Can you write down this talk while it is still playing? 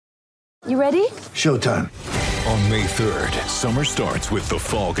You ready? Showtime. On May 3rd, summer starts with The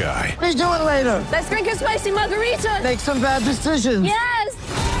Fall Guy. Let's do it later. Let's drink a spicy margarita. Make some bad decisions.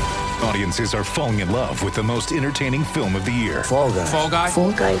 Yes! Audiences are falling in love with the most entertaining film of the year. Fall Guy. Fall Guy?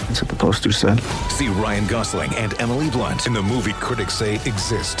 Fall guy. That's what the poster said. See Ryan Gosling and Emily Blunt in the movie critics say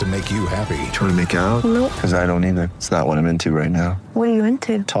exists to make you happy. Trying to make it out? Nope. Because I don't either. It's not what I'm into right now. What are you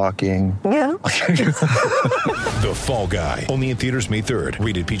into? Talking. Yeah. The Fall Guy. Only in theaters May 3rd.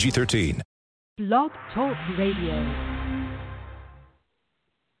 Rated PG-13. Blog Talk Radio.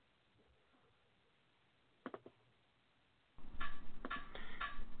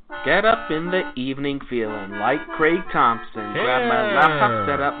 Get up in the evening feeling like Craig Thompson. Grab my laptop,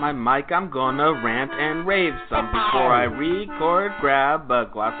 set up my mic, I'm gonna rant and rave some. Before I record, grab a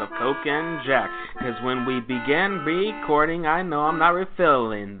glass of Coke and Jack. 'Cause when we begin recording, I know I'm not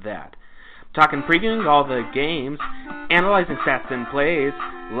refilling that. Talking, previewing all the games, analyzing stats and plays,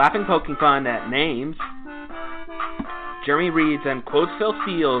 laughing, poking fun at names. Jeremy reads and quotes Phil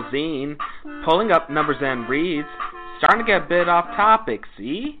Steele's zine, pulling up numbers and reads. Starting to get a bit off topic,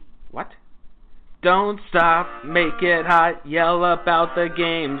 see? What? Don't stop, make it hot, yell about the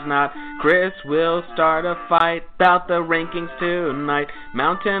games, not Chris will start a fight about the rankings tonight.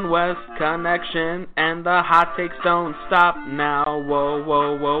 Mountain West Connection and the hot takes don't stop now. Whoa,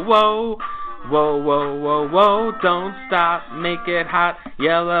 whoa, whoa, whoa. Whoa, whoa, whoa, whoa, don't stop, make it hot,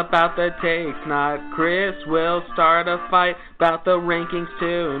 yell about the takes, not Chris will start a fight about the rankings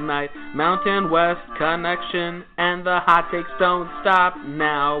tonight. Mountain West Connection and the hot takes don't stop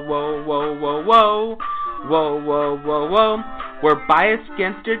now. Whoa, whoa, whoa, whoa, whoa, whoa, whoa, whoa. We're biased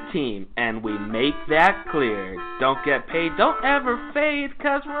against your team, and we make that clear. Don't get paid, don't ever fade,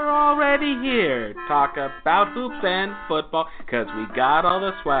 'cause we're already here. Talk about hoops and football, 'cause we got all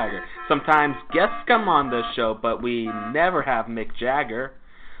the swagger. Sometimes guests come on the show, but we never have Mick Jagger.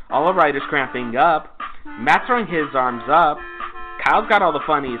 All the writers cramping up, Matt's throwing his arms up, Kyle's got all the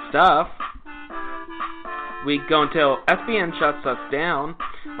funny stuff. We go until SBN shuts us down,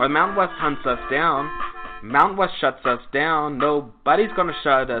 or Mountain West hunts us down. Mountain West shuts us down, nobody's gonna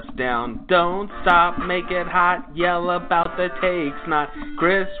shut us down. Don't stop, make it hot, yell about the takes, not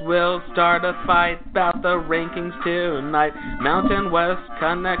Chris will start a fight about the rankings tonight. Mountain West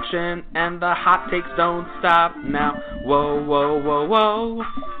Connection and the hot takes don't stop now. Whoa, whoa, whoa, whoa,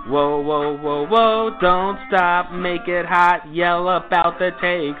 whoa, whoa, whoa, whoa. Don't stop, make it hot, yell about the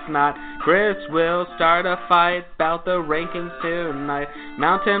takes, not Chris will start a fight about the rankings tonight.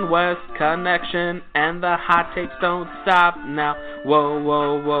 Mountain West Connection and the hot takes don't stop now. Whoa,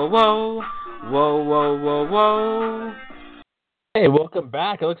 whoa, whoa, whoa. Whoa, whoa, whoa, whoa. Hey, welcome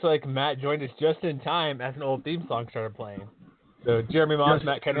back. It looks like Matt joined us just in time as an old theme song started playing. So, Jeremy Moss,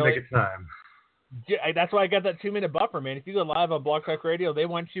 Matt Kennerly. Make it time. That's why I got that 2-minute buffer, man. If you go live on Blog Talk Radio, they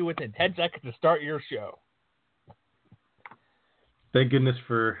want you within 10 seconds to start your show. Thank goodness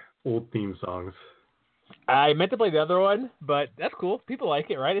for old theme songs. I meant to play the other one, but that's cool. People like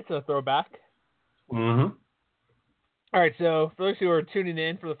it, right? It's a throwback. Mm-hmm. All right, so for those who are tuning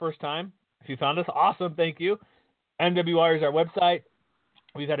in for the first time, if you found us, awesome, thank you. MWWire is our website.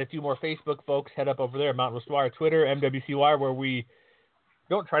 We've had a few more Facebook folks head up over there, Mountain West Wire, Twitter, MWC Wire, where we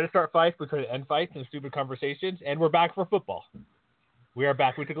don't try to start fights, we try to end fights and stupid conversations, and we're back for football. We are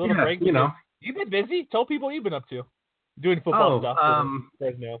back. We took a little break. You know. You've been busy. Tell people what you've been up to. Doing football stuff.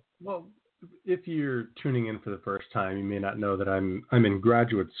 Well, if you're tuning in for the first time, you may not know that I'm in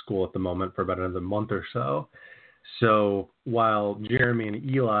graduate school at the moment for about another month or so. So while Jeremy and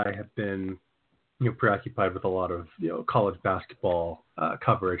Eli have been, preoccupied with a lot of college basketball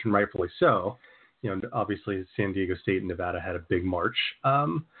coverage, and rightfully so, obviously San Diego State and Nevada had a big March.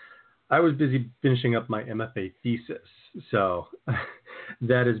 I was busy finishing up my MFA thesis, so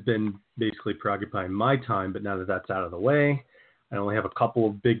that has been basically preoccupying my time. But now that that's out of the way, I only have a couple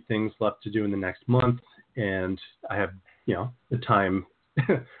of big things left to do in the next month, and I have, the time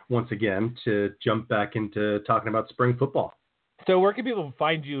once again to jump back into talking about spring football. So where can people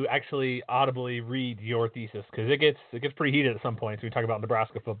find you actually audibly read your thesis? Because it gets pretty heated at some points. We talk about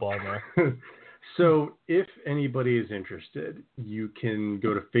Nebraska football in there. So if anybody is interested, you can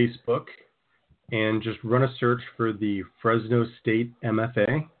go to Facebook and just run a search for the Fresno State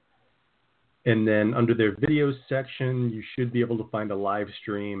MFA. And then under their videos section, you should be able to find a live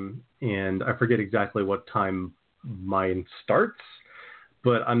stream. And I forget exactly what time mine starts,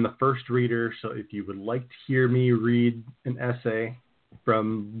 but I'm the first reader. So if you would like to hear me read an essay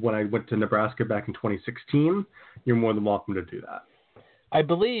from when I went to Nebraska back in 2016, you're more than welcome to do that. I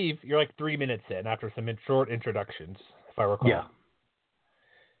believe you're like 3 minutes in after some short introductions, if I recall. Yeah.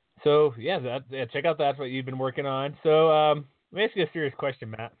 So, check out that's what you've been working on. So, let me ask you a serious question,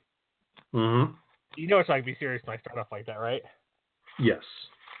 Matt. Mm-hmm. You know it's not going to be serious when I start off like that, right? Yes.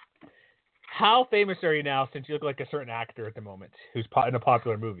 How famous are you now since you look like a certain actor at the moment who's in a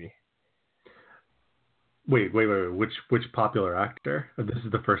popular movie? Wait. Which popular actor? This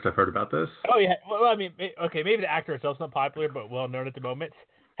is the first I've heard about this. Oh, yeah. Well, I mean, okay, maybe the actor itself's not popular, but well-known at the moment.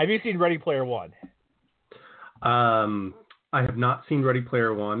 Have you seen Ready Player One? I have not seen Ready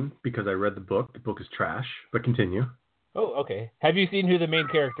Player One because I read the book. The book is trash, but continue. Oh, okay. Have you seen who the main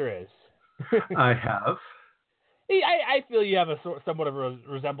character is? I have. I feel you have somewhat of a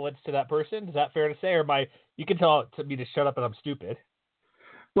resemblance to that person. Is that fair to say? Or you can tell me to shut up and I'm stupid.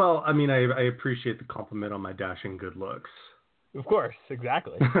 Well, I mean, I appreciate the compliment on my dashing good looks. Of course,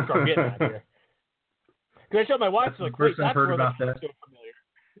 exactly. That's what I'm getting at here. Because I showed my wife, like, first I've heard about that. So familiar.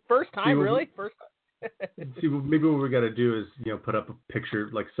 First time, really? First time. See, maybe what we got to do is, put up a picture,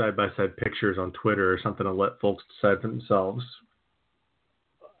 like side-by-side pictures on Twitter or something to let folks decide for themselves.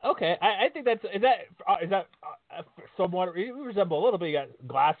 Okay, I think is that somewhat, you resemble a little bit. You got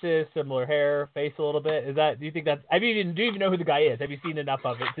glasses, similar hair, face a little bit. Do you think that's, do you even know who the guy is? Have you seen enough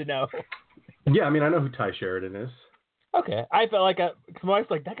of it to know? Yeah, I mean, I know who Ty Sheridan is. Okay, I felt like, my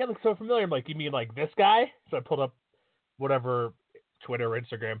wife's like, that guy looks so familiar. I'm like, you mean like this guy? So I pulled up whatever Twitter or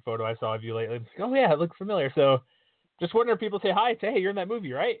Instagram photo I saw of you lately. Like, oh yeah, it looks familiar. So just wondering if people say hi, say, hey, you're in that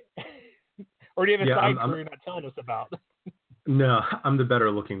movie, right? Or do you have a side career you're not telling us about? No, I'm the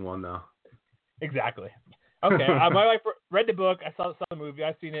better looking one though. Exactly. Okay, my wife read the book. I saw the movie.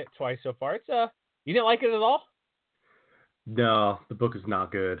 I've seen it twice so far. It's you didn't like it at all? No, the book is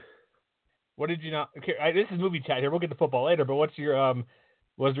not good. What did you not? Okay, this is movie chat here. We'll get to football later. But what's your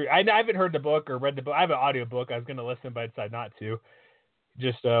I haven't heard the book or read the book. I have an audio book. I was going to listen, but I decided not to.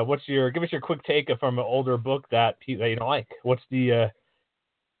 Just give us your quick take from an older book that you don't like. What's the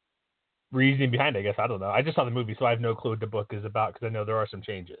reasoning behind it? I guess I don't know. I just saw the movie, so I have no clue what the book is about because I know there are some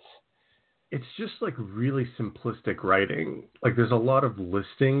changes. It's just like really simplistic writing. Like there's a lot of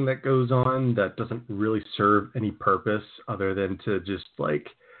listing that goes on that doesn't really serve any purpose other than to just like,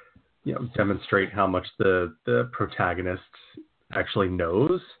 demonstrate how much the protagonist actually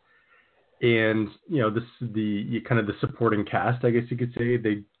knows. And, the kind of the supporting cast, I guess you could say,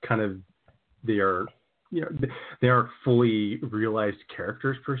 they are, they aren't fully realized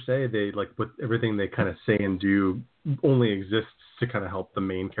characters per se. They like with everything they kind of say and do only exists to kind of help the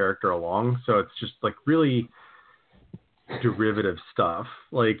main character along. So it's just like really derivative stuff.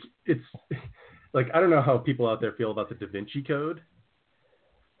 Like it's like, I don't know how people out there feel about the Da Vinci Code.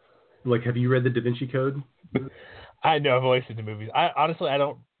 Like, have you read the Da Vinci Code? I know, I've always seen the movies. I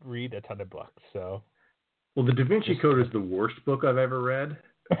don't read a ton of books, so. Well, the Da Vinci Code is the worst book I've ever read.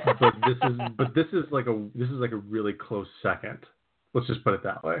 But this is like a really close second. Let's just put it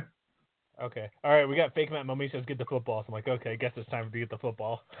that way. Okay. All right. We got Fake Matt Mummy says get the football. So I'm like, okay, I guess it's time to get the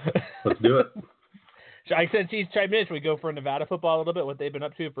football. Let's do it. So since he's chimed in, should we go for Nevada football a little bit? What they've been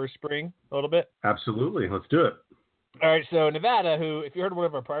up to for spring a little bit? Absolutely. Let's do it. All right. So Nevada, who, if you heard one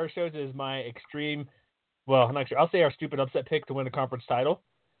of our prior shows, is my extreme, well, I'm not sure. I'll say our stupid upset pick to win the conference title.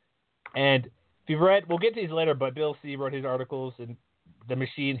 And if you've read, we'll get to these later, but Bill C. wrote his articles and the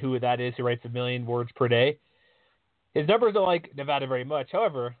machine, who that is, who writes 1 million words per day. His numbers don't like Nevada very much.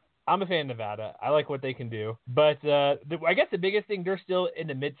 However, I'm a fan of Nevada. I like what they can do. But I guess the biggest thing, they're still in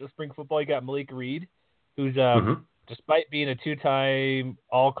the midst of spring football. You got Malik Reed, who's, despite being a 2-time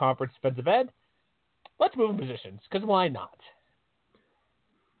all-conference defensive end, let's move in positions, because why not?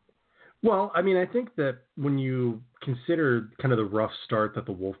 Well, I mean, I think that when you consider kind of the rough start that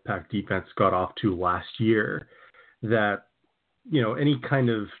the Wolfpack defense got off to last year, that, any kind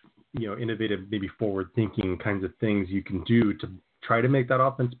of, innovative, maybe forward-thinking kinds of things you can do to try to make that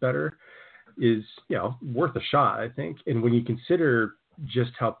offense better is, worth a shot, I think. And when you consider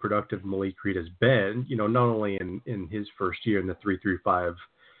just how productive Malik Reed has been, not only in his first year in the 3-3-5,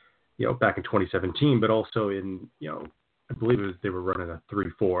 back in 2017, but also in, I believe they were running a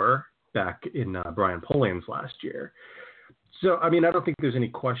 3-4 back in Brian Polian's last year. So, I mean, I don't think there's any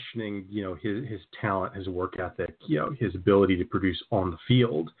questioning, his talent, his work ethic, his ability to produce on the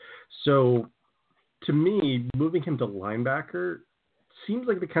field. So, to me, moving him to linebacker seems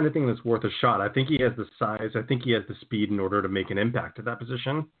like the kind of thing that's worth a shot. I think he has the size. I think he has the speed in order to make an impact at that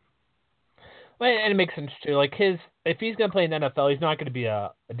position. Well, and it makes sense, too. Like, if he's going to play in the NFL, he's not going to be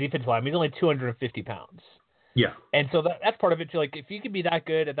a defensive lineman. He's only 250 pounds. Yeah. And so that's part of it, too. Like, if you could be that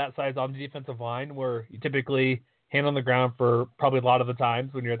good at that size on the defensive line, where you typically hand on the ground for probably a lot of the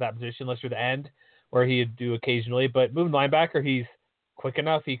times when you're at that position, unless you're the end, where he'd do occasionally. But moving linebacker, he's quick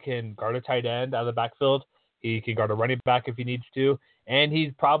enough. He can guard a tight end out of the backfield. He can guard a running back if he needs to. And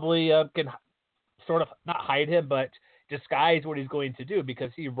he's probably can sort of not hide him, but disguise what he's going to do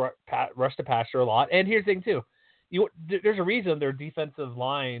because he rushed the passer a lot. And here's the thing too. There's a reason their defensive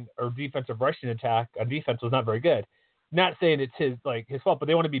line or defensive rushing attack on defense was not very good. Not saying it's his fault, but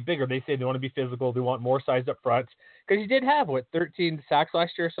they want to be bigger. They say they want to be physical. They want more size up front because he did have 13 sacks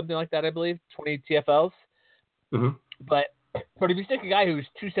last year, or something like that, I believe, 20 TFLs. Mm-hmm. But if you stick a guy who's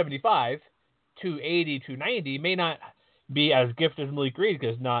 275, 280, 290, may not be as gifted as Malik Reed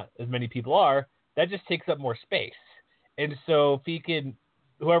because not as many people are. That just takes up more space. And so if he can,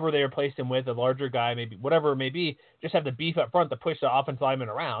 whoever they replace him with, a larger guy, maybe whatever it may be, just have the beef up front to push the offensive lineman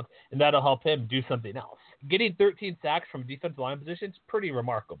around, and that'll help him do something else. Getting 13 sacks from defensive line position is pretty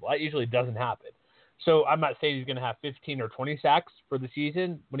remarkable. That usually doesn't happen. So I'm not saying he's going to have 15 or 20 sacks for the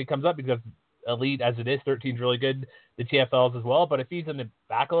season when he comes up because elite as it is, 13 is really good, the TFLs as well. But if he's in the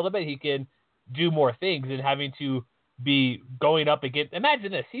back a little bit, he can do more things than having to be going up against,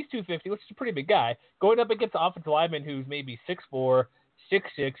 imagine this, he's 250, which is a pretty big guy, going up against an offensive lineman who's maybe 6'4",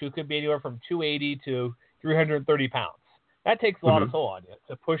 6'6", who could be anywhere from 280 to 330 pounds. That takes a lot of toll on you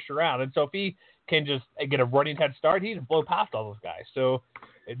to push around. And so if he can just get a running head start, he can blow past all those guys. So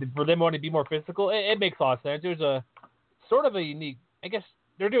for them wanting to be more physical, it makes a lot of sense. There's a sort of a unique, I guess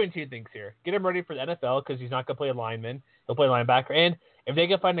they're doing two things here. Get him ready for the NFL because he's not going to play a lineman. He'll play linebacker. And if they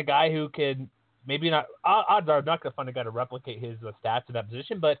can find a guy who can maybe not, odds are not going to find a guy to replicate his stats in that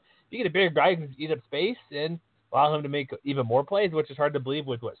position, but you get a bigger guy who can eat up space and allow him to make even more plays, which is hard to believe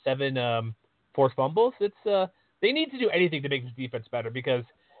with 7 forced fumbles. It's they need to do anything to make this defense better because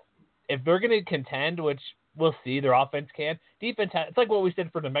if they're going to contend, which we'll see, their offense can. Defense, it's like what we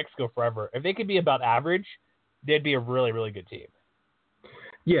said for New Mexico forever. If they could be about average, they'd be a really, really good team.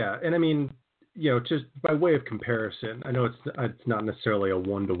 Yeah, and I mean, just by way of comparison, I know it's not necessarily a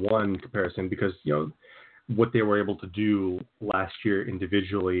 1-to-1 comparison because, what they were able to do last year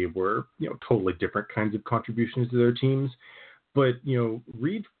individually were, totally different kinds of contributions to their teams. But,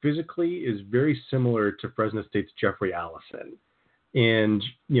 Reed physically is very similar to Fresno State's Jeffrey Allison. And,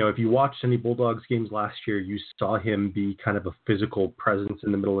 if you watched any Bulldogs games last year, you saw him be kind of a physical presence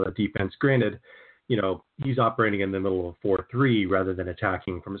in the middle of the defense. Granted, he's operating in the middle of a 4-3 rather than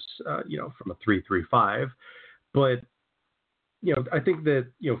attacking from a 3-3-5. But, I think that,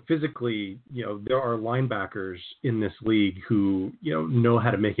 physically, there are linebackers in this league who, know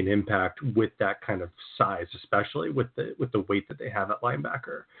how to make an impact with that kind of size, especially with the weight that they have at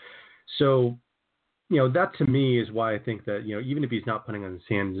linebacker. So, that to me is why I think that, even if he's not putting on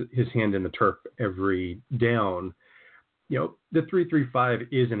his hand in the turf every down, the 3-3-5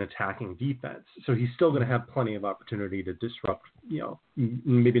 is an attacking defense. So he's still going to have plenty of opportunity to disrupt,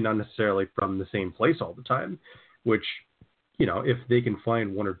 maybe not necessarily from the same place all the time, which, if they can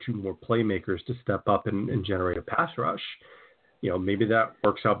find 1 or 2 more playmakers to step up and generate a pass rush, maybe that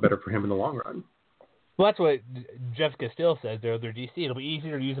works out better for him in the long run. Well, that's what Jeff Castile says. They're their DC. It'll be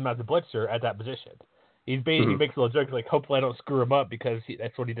easier to use him as a blitzer at that position. He makes a little joke like, hopefully I don't screw him up because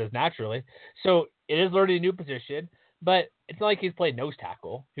that's what he does naturally. So it is learning a new position, but it's not like he's playing nose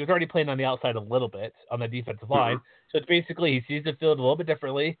tackle. He was already playing on the outside a little bit on the defensive line. So it's basically he sees the field a little bit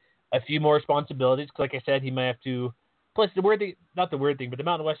differently, a few more responsibilities. Because like I said, he might have to. Plus, the weird thing, not the weird thing, but the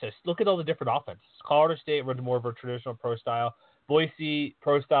Mountain West says, look at all the different offenses. Colorado State runs more of a traditional pro style. Boise,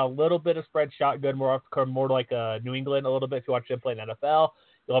 pro style, a little bit of spread shotgun, more like New England a little bit if you watch them play in NFL.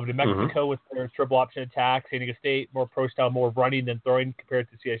 You'll have New Mexico with their triple option attack. San Diego State, more pro style, more running than throwing compared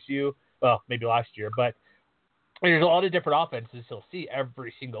to CSU. Well, maybe last year. But there's a lot of different offenses you'll see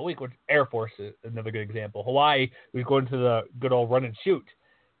every single week, which Air Force is another good example. Hawaii, we go into the good old run and shoot.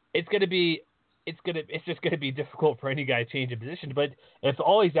 It's just going to be difficult for any guy to change a position. But if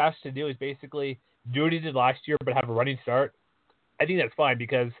all he's asked to do is basically do what he did last year but have a running start, I think that's fine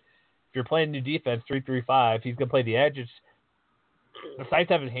because if you're playing new defense, 3-3-5, he's going to play the edge. Besides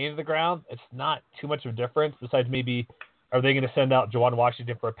having his hand to the ground, it's not too much of a difference. Besides maybe are they going to send out Jawan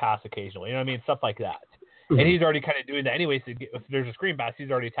Washington for a pass occasionally? You know what I mean? Stuff like that. And he's already kind of doing that anyway. So if there's a screen pass, he's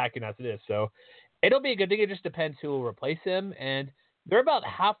already attacking as it is. So it'll be a good thing. It just depends who will replace him. And they're about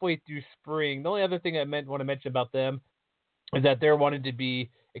halfway through spring. The only other thing I want to mention about them is that they're wanting to be,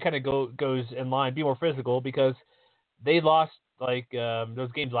 it kind of goes in line, be more physical because they lost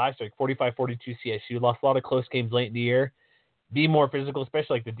those games last year, 45-42 CSU, lost a lot of close games late in the year. Be more physical,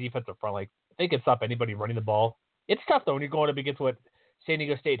 especially the defensive front. They can stop anybody running the ball. It's tough though when you're going up against what San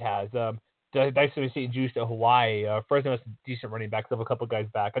Diego State has. Dicey State juiced to Hawaii. Fresno has decent running backs. They have a couple guys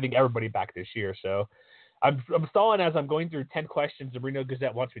back. I think everybody back this year. So I'm stalling as I'm going through 10 questions the Reno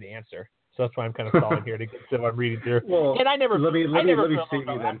Gazette wants me to answer. So that's why I'm kind of stalling here to get to what I'm reading through. Well, and I never. Let me save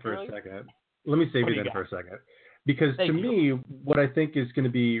you then for a second. Because Thank to you. me, what I think is going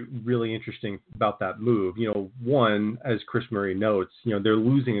to be really interesting about that move, one, as Chris Murray notes, they're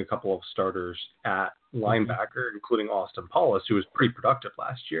losing a couple of starters at linebacker, including Austin Paulus, who was pretty productive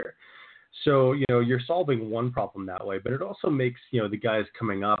last year. So, you're solving one problem that way, but it also makes, the guys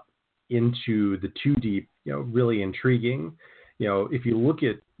coming up into the two deep, really intriguing. If you look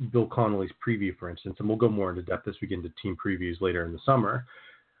at Bill Connolly's preview, for instance, and we'll go more into depth as we get into team previews later in the summer,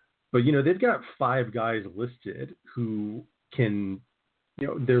 but, they've got 5 guys listed who can,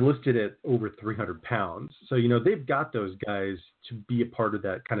 they're listed at over 300 pounds. So, they've got those guys to be a part of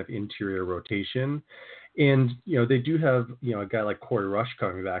that kind of interior rotation. And, they do have, a guy like Corey Rush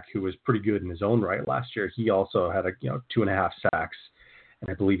coming back who was pretty good in his own right last year. He also had 2.5 sacks, and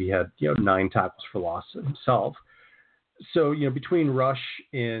I believe he had, 9 tackles for loss himself. So, between Rush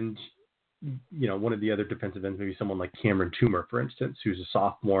and, one of the other defensive ends, maybe someone like Cameron Toomer, for instance, who's a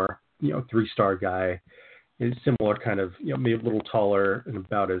sophomore, 3-star guy, is similar kind of, maybe a little taller and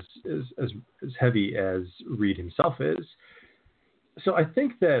about as heavy as Reed himself is. So I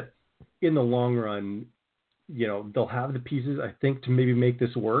think that in the long run, they'll have the pieces, I think, to maybe make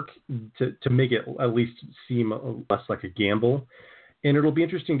this work, to make it at least seem less like a gamble. And it'll be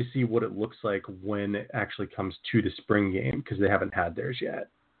interesting to see what it looks like when it actually comes to the spring game, because they haven't had theirs yet.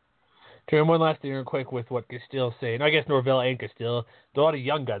 And one last thing real quick with what Castille's saying. I guess Norvell and Castille, they're a lot of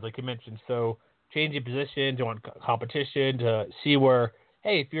young guys, like you mentioned. So changing position, to want competition, to see where,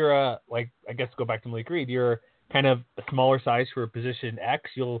 hey, if you're I guess go back to Malik Reed, you're kind of a smaller size for a position X,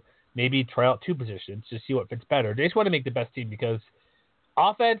 you'll maybe try out 2 positions to see what fits better. They just want to make the best team because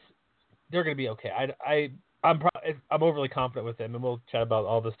offense, they're going to be okay. I'm overly confident with them, and we'll chat about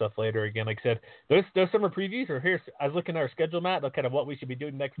all this stuff later. Again, like I said, those summer previews are here. I was looking at our schedule, Matt, kind of what we should be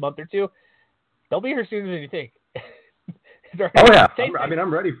doing next month or two. They'll be here sooner than you think. Oh yeah,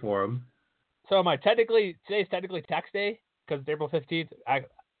 I'm ready for them. So am I. Today's technically tax day because it's April 15th.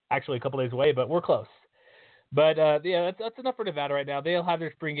 Actually, a couple days away, but we're close. But that's enough for Nevada right now. They'll have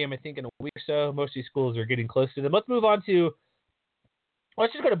their spring game, I think, in a week or so. Most of these schools are getting close to them. Let's move on to.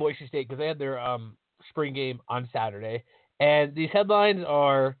 Let's just go to Boise State because they had their spring game on Saturday. And these headlines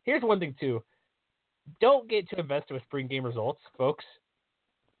are, here's one thing too. Don't get too invested with spring game results, folks.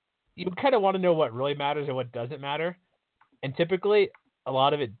 You kind of want to know what really matters and what doesn't matter. And typically, a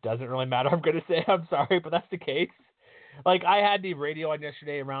lot of it doesn't really matter. I'm going to say, I'm sorry, but that's the case. Like, I had the radio on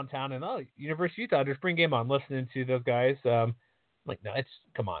yesterday around town, and University of Utah, their spring game on, listening to those guys. Like, no,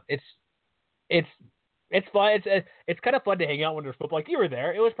 come on. It's fun. It's kind of fun to hang out when there's football. Like, you were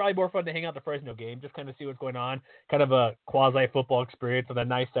there. It was probably more fun to hang out at the Fresno game, just kind of see what's going on. Kind of a quasi-football experience on a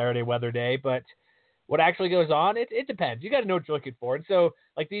nice Saturday weather day. But what actually goes on, it depends. You got to know what you're looking for. And so,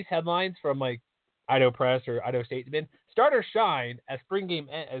 like, these headlines from, like, Idaho Press or Idaho Statesman, start or shine as spring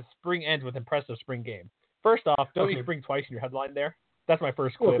ends with impressive spring game. First off, don't you spring twice in your headline there? That's my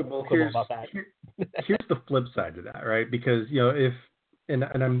first quibble about that. Here's the flip side to that, right? Because,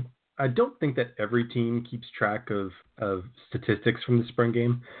 I don't think that every team keeps track of statistics from the spring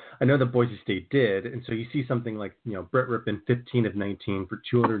game. I know that Boise State did, and so you see something like, Brett Rippon, 15 of 19 for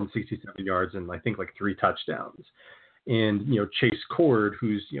 267 yards and I think like 3 touchdowns. And, Chase Cord,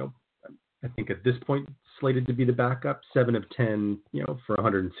 who's, I think at this point slated to be the backup, 7 of 10, for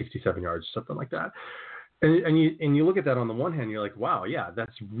 167 yards, something like that. And you look at that on the one hand, you're like, wow, yeah,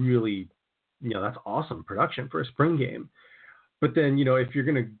 that's really, that's awesome production for a spring game. But then, if you're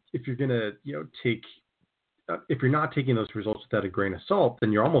not taking those results without a grain of salt,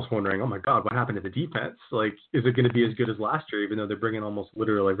 then you're almost wondering, oh my God, what happened to the defense? Like, is it going to be as good as last year, even though they're bringing almost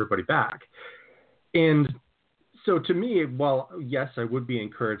literally everybody back? And so to me, while yes, I would be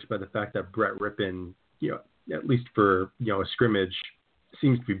encouraged by the fact that Brett Rippon, at least for, a scrimmage,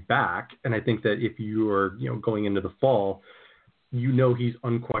 seems to be back. And I think that if you are, going into the fall, he's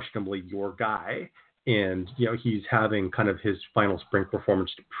unquestionably your guy. And, he's having kind of his final spring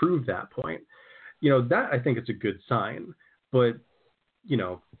performance to prove that point. That I think it's a good sign. But,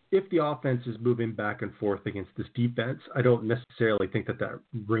 if the offense is moving back and forth against this defense, I don't necessarily think that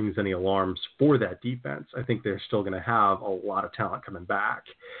rings any alarms for that defense. I think they're still going to have a lot of talent coming back.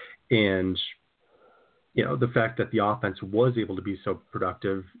 And, the fact that the offense was able to be so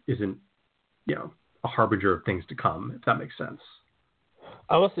productive isn't, a harbinger of things to come, if that makes sense.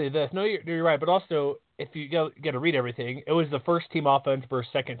 I will say this. No, you're right. But also, if you get to read everything, it was the first team offense versus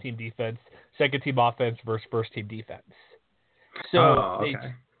second team defense, second team offense versus first team defense. So,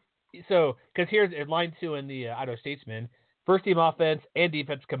 because here's in line 2 in the Idaho Statesman, first team offense and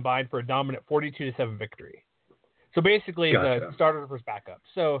defense combined for a dominant 42-7 victory. So basically, the starter versus backup.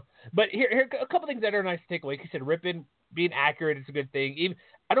 So, but here a couple things that are nice to take away. Like you said, Rippon, being accurate is a good thing. Even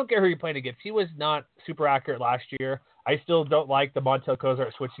I don't care who you're playing against. He was not super accurate last year. I still don't like the Montel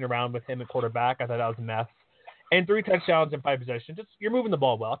Cozart switching around with him at quarterback. I thought that was a mess. And 3 touchdowns in 5 possessions. You're moving the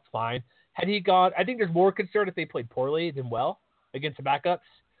ball well. It's fine. Had he gone, I think there's more concern if they played poorly than well against the backups.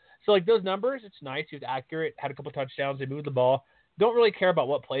 So, like, those numbers, it's nice. He was accurate, had a couple touchdowns, they moved the ball. Don't really care about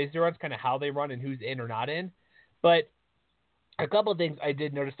what plays they're on. It's kind of how they run and who's in or not in. But a couple of things I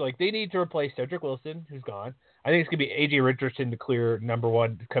did notice, like, they need to replace Cedric Wilson, who's gone. I think it's going to be A.J. Richardson, the clear number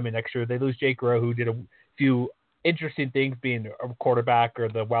one coming next year. They lose Jake Rowe, who did a few interesting things being a quarterback or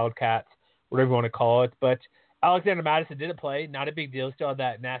the Wildcats, whatever you want to call it. But Alexander Madison didn't play. Not a big deal. Still had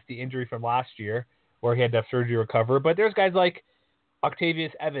that nasty injury from last year where he had to have surgery to recover. But there's guys like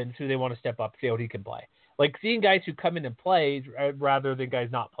Octavius Evans who they want to step up, see what he can play. Like, seeing guys who come in and play rather than guys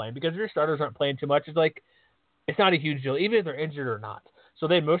not playing, because if your starters aren't playing too much, it's not a huge deal, even if they're injured or not. So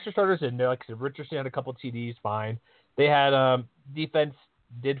they had most of the starters in there. Like I said, Richardson had a couple TDs, fine. They had defense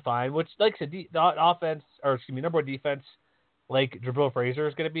did fine, which, like I said, the offense, or excuse me, number one defense, like Jabril Fraser,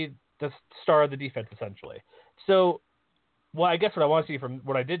 is going to be the star of the defense essentially. So, well, I guess what I want to see from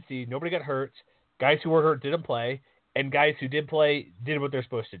what I did see, nobody got hurt. Guys who were hurt didn't play, and guys who did play did what they're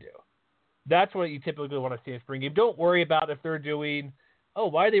supposed to do. That's what you typically want to see in a spring game. Don't worry about if they're doing,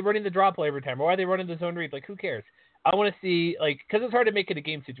 why are they running the draw play every time? Or why are they running the zone read? Like, who cares? I want to see, because it's hard to make it a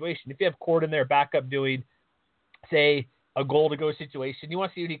game situation. If you have Cord in there backup doing, say, a goal-to-go situation, you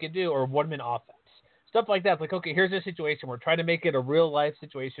want to see what he can do, or one-minute offense. Stuff like that. It's like, okay, here's a situation. We're trying to make it a real-life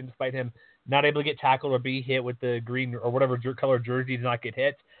situation despite him not able to get tackled or be hit with the green or whatever color jersey to not get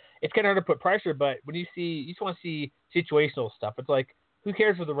hit. It's kind of hard to put pressure, but when you just want to see situational stuff. It's like, who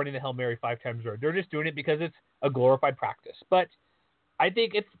cares if they're running the Hail Mary 5 times a road? They're just doing it because it's a glorified practice. But I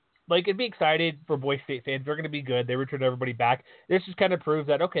think it'd be excited for Boise State fans. They're going to be good. They returned everybody back. This just kind of proves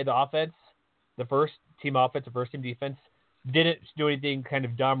that, okay, the offense, the first team offense, the first team defense, didn't do anything kind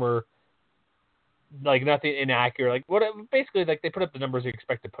of dumb or like nothing inaccurate. Like what basically, like they put up the numbers they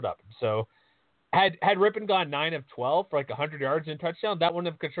expect to put up. So had Rypien gone 9 of 12 for like 100 yards and touchdown, that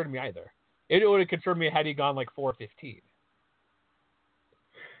wouldn't have concerned me either. It would have concerned me had he gone like 4 of 15.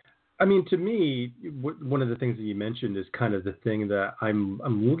 I mean, to me, one of the things that you mentioned is kind of the thing that I'm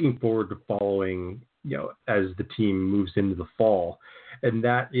looking forward to following, as the team moves into the fall, and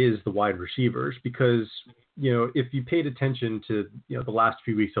that is the wide receivers. Because, if you paid attention to, the last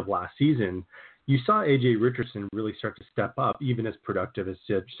few weeks of last season, you saw A.J. Richardson really start to step up, even as productive as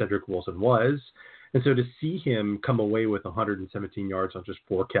Cedric Wilson was. And so to see him come away with 117 yards on just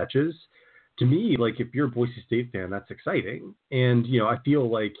 4 catches, to me, like if you're a Boise State fan, that's exciting. And, I feel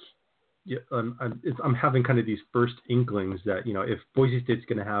like, I'm having kind of these first inklings that, if Boise State's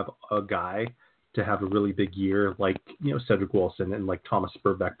going to have a guy to have a really big year like, Cedric Wilson and like Thomas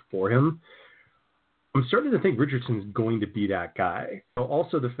Spurbeck before him, I'm starting to think Richardson's going to be that guy.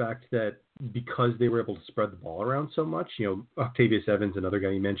 Also the fact that because they were able to spread the ball around so much, Octavius Evans, another guy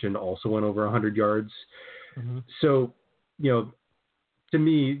you mentioned, also went over 100 yards. Mm-hmm. So, to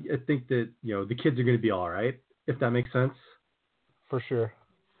me, I think that, the kids are going to be all right, if that makes sense. For sure.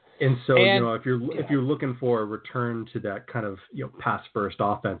 And so, if you're looking for a return to that kind of, pass first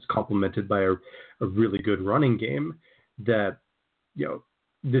offense complemented by a really good running game, that,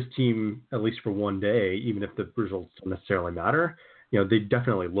 this team, at least for one day, even if the results don't necessarily matter, they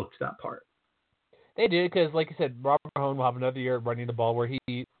definitely looked that part. They did, because like I said, Robert Mahone will have another year running the ball where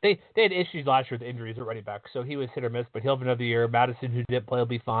they had issues last year with injuries at running back, so he was hit or miss, but he'll have another year. Madison, who didn't play, will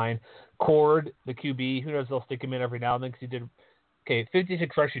be fine. Cord, the QB, who knows, they'll stick him in every now and then because he did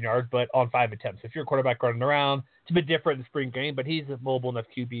 56 rushing yards, but on 5 attempts. If you're a quarterback running around, it's a bit different in the spring game, but he's a mobile enough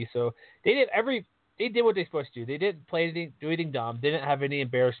QB. So they did what they're supposed to do. They didn't do anything dumb, didn't have any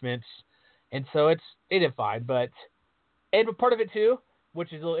embarrassments, and so they did fine. And part of it too,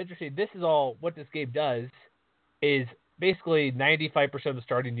 which is a little interesting, this is all what this game does is basically 95% of the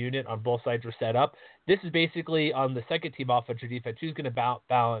starting unit on both sides are set up. This is basically on the second team offense or defense who's going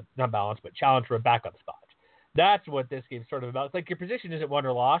to challenge for a backup spot. That's what this game's sort of about. It's like your position isn't won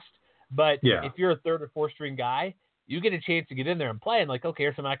or lost, but if you're a third or fourth string guy, you get a chance to get in there and play. And like, okay,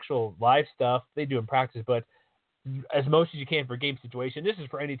 here's some actual live stuff they do in practice, but as most as you can for game situation. This is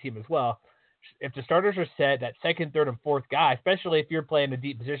for any team as well. If the starters are set, that second, third, and fourth guy, especially if you're playing a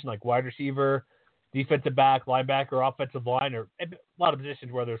deep position like wide receiver, defensive back, linebacker, offensive line, or a lot of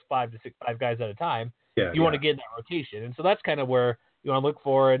positions where there's 5 guys at a time, you want to get in that rotation. And so that's kind of where you want to look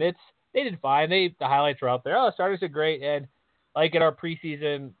for. And they did fine. The highlights are out there. The starters did great. And like in our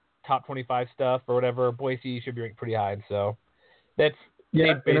preseason top 25 stuff or whatever, Boise should be ranked pretty high. And so they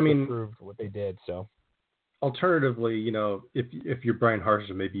proved what they did. So alternatively, if you're Brian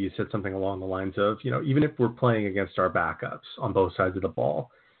Harsin, maybe you said something along the lines of, even if we're playing against our backups on both sides of the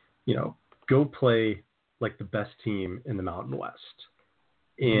ball, go play like the best team in the Mountain West.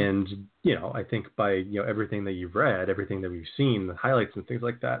 And, I think by, everything that you've read, everything that we've seen, the highlights and things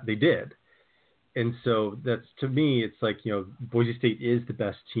like that, they did. And so that's, to me, it's like, Boise State is the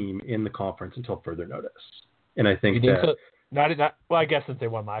best team in the conference until further notice. And I think that... So? Not, well, I guess since they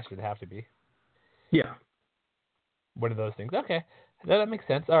won last year, they have to be. Yeah. One of those things. Okay. That makes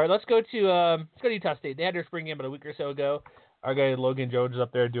sense. All right, let's go to Utah State. They had their spring game about a week or so ago. Our guy Logan Jones is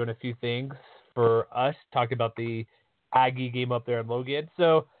up there doing a few things for us, talking about the Aggie game up there in Logan.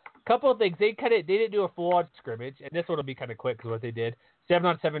 So a couple of things. They didn't do a full-on scrimmage, and this one will be kind of quick because what they did.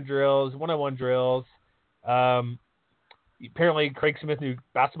 7-on-7 drills, 1-on-1 drills. Apparently Craig Smith, new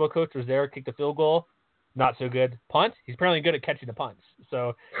basketball coach, was there, kicked a field goal. Not so good. Punt. He's apparently good at catching the punts.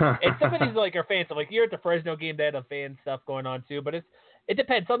 So it's somebody's like our fans. So like you're at the Fresno game, they had a fan stuff going on too. But it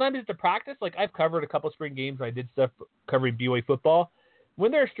depends. Sometimes it's a practice. Like I've covered a couple spring games. I did stuff covering BYU football.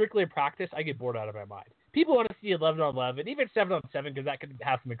 When they're strictly a practice, I get bored out of my mind. People want to see 11-on-11, even 7-on-7, because that could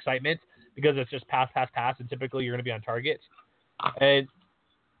have some excitement because it's just pass, and typically you're going to be on target. And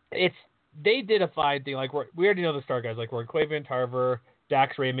they did a fine thing. Like we already know the star guys. Like Quavian Tarver,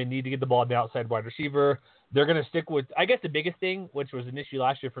 Dax Raymond need to get the ball to the outside wide receiver. They're going to stick with, I guess the biggest thing, which was an issue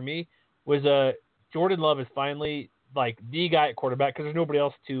last year for me, was Jordan Love is finally like the guy at quarterback because there's nobody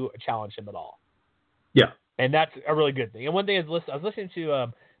else to challenge him at all. Yeah. And that's a really good thing. And one thing I was listening to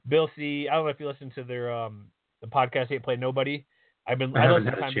Bill C. I don't know if you listened to their the podcast, Ain't Play Nobody. I haven't had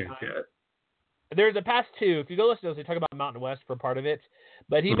a chance yet. There's the past two. If you go listen to those, they talk about Mountain West for part of it.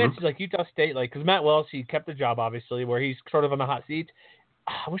 But he mentions like Utah State, like because Matt Wells, he kept the job obviously, where he's sort of on the hot seat.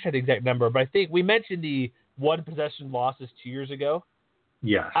 I wish I had the exact number, but I think we mentioned the one possession losses 2 years ago.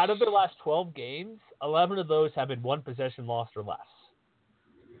 Yes. Out of their last 12 games, 11 of those have been one possession lost or less.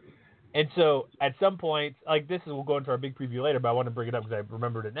 And so at some point, like this we'll go into our big preview later, but I want to bring it up because I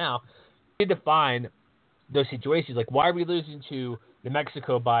remembered it now. We need to find those situations. Like why are we losing to New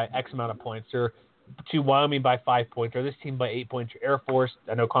Mexico by X amount of points, or to Wyoming by 5 points, or this team by 8 points, or Air Force,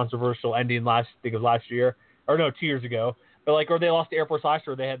 I know controversial ending last year, or no, 2 years ago. But like, or they lost to Air Force last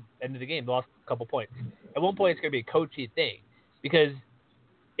year, or they had ended the game, they lost a couple points. At one point, it's going to be a coaching thing because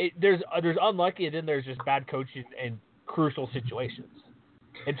there's unlucky, and then there's just bad coaching and crucial situations.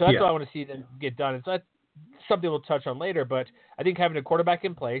 And so that's what I want to see them get done. And so that's something we'll touch on later. But I think having a quarterback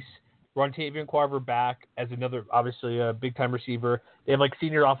in place, Rontavian Carver back as another, obviously a big time receiver. They have like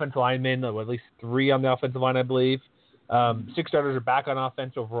senior offensive linemen, at least 3 on the offensive line, I believe. 6 starters are back on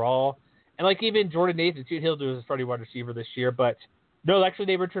offense overall. And like even Jordan Nathan, too, he'll do as a starting wide receiver this year. But no, actually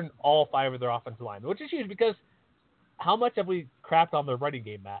they returned all 5 of their offensive linemen, which is huge because how much have we crapped on their running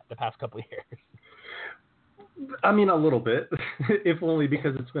game, Matt, the past couple of years? I mean, a little bit, if only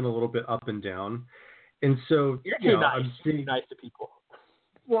because it's been a little bit up and down. And so, you're too nice. You're too nice to people.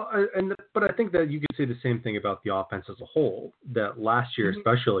 Well, but I think that you could say the same thing about the offense as a whole. That last year,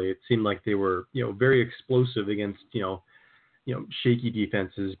 especially, it seemed like they were, very explosive against, shaky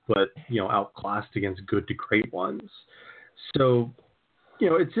defenses, but outclassed against good to great ones. So,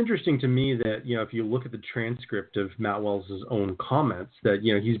 it's interesting to me that if you look at the transcript of Matt Wells' own comments, that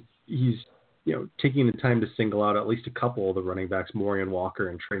he's taking the time to single out at least a couple of the running backs, Morian Walker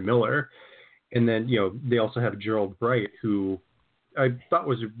and Trey Miller, and then they also have Gerald Bright, who I thought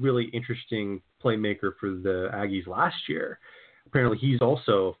was a really interesting playmaker for the Aggies last year. Apparently he's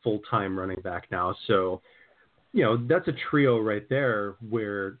also a full-time running back now. So, that's a trio right there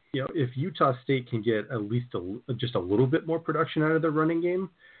where, if Utah State can get at least just a little bit more production out of their running game,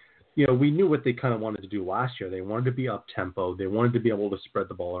 we knew what they kind of wanted to do last year. They wanted to be up-tempo. They wanted to be able to spread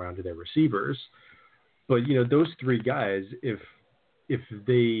the ball around to their receivers. But, those 3 guys, if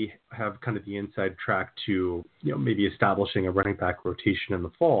they have kind of the inside track to, maybe establishing a running back rotation in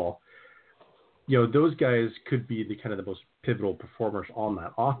the fall, those guys could be the kind of the most pivotal performers on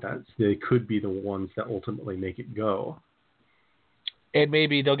that offense. They could be the ones that ultimately make it go. And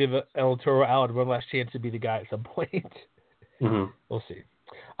maybe they'll give El Toro Allen one last chance to be the guy at some point. Mm-hmm. We'll see.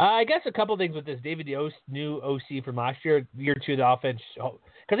 I guess a couple things with this. David Yost, new OC from last year 2 of the offense,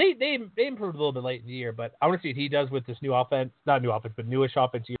 because they improved a little bit late in the year, but I want to see what he does with this new offense, not new offense, but newish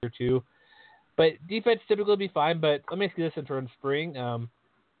offense year 2. But defense typically will be fine, but let me ask you this in spring.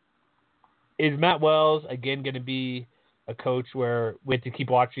 Is Matt Wells, again, going to be a coach where we have to keep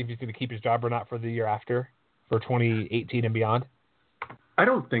watching if he's going to keep his job or not for the year after, for 2018 and beyond? I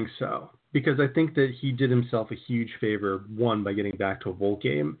don't think so. Because I think that he did himself a huge favor, one, by getting back to a bowl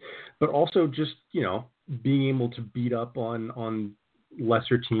game, but also just, being able to beat up on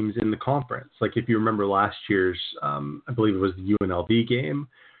lesser teams in the conference. Like if you remember last year's, I believe it was the UNLV game,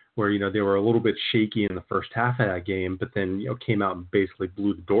 where, you know, they were a little bit shaky in the first half of that game, but then, you know, came out and basically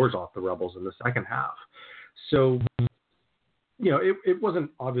blew the doors off the Rebels in the second half. So, you know, it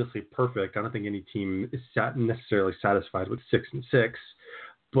wasn't obviously perfect. I don't think any team is necessarily satisfied with 6-6,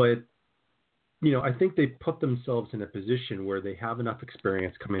 but, you know, I think they put themselves in a position where they have enough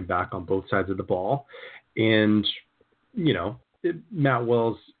experience coming back on both sides of the ball. And, you know, Matt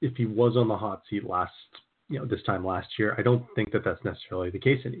Wells, if he was on the hot seat this time last year, I don't think that that's necessarily the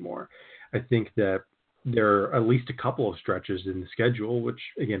case anymore. I think that there are at least a couple of stretches in the schedule, which,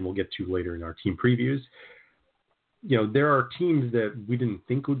 again, we'll get to later in our team previews. You know, there are teams that we didn't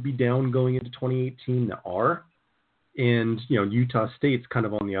think would be down going into 2018 that are. And, you know, Utah State's kind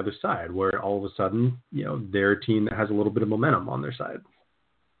of on the other side, where all of a sudden, you know, they're a team that has a little bit of momentum on their side.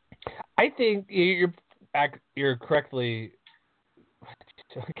 I think you're correctly...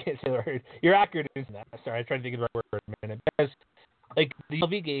 I can't say the word. You're accurate in that. Sorry, I was trying to think of the right word for a minute. Because, like, the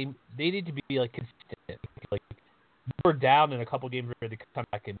LV game, they need to be, like, consistent. Like, they were down in a couple games where they could come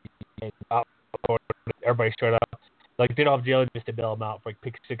back and everybody showed up. Like, they don't have Jalen just to bail them out for, like,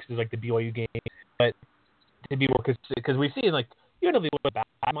 pick sixes, like the BYU game. But to be more consistent, because we've seen, like, UNLV was bad.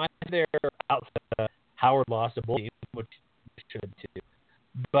 They're outside Howard lost a bowl game, which should too.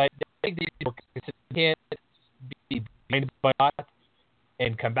 But I think they need to be more consistent. Can't be blinded by that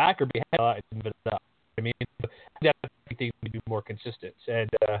and come back or be held and move it up. I mean, that's the thing to be more consistent. And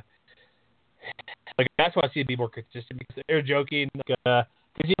like that's why I see it be more consistent, because they're joking. Because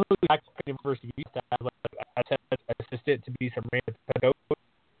you know, back in university, you used to have like an assistant to be some random coach.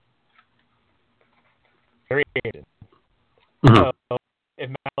 Very hated. So if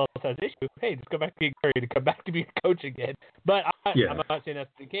Matt Wells has an issue, hey, just go back to being Gary to come back to being a coach again. But I'm not saying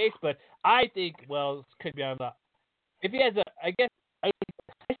that's the case. But I think Wells could be on the. If he has a, I guess. I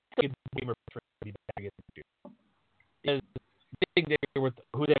think gamer for the back against you. Because I think they're with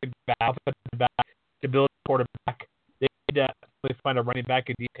who they back to build a quarterback. They need to find a running back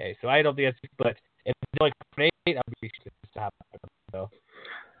in DK. So I don't think that's. But if they're like 8, I would be sure to happen. So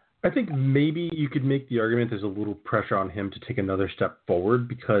I think maybe you could make the argument there's a little pressure on him to take another step forward,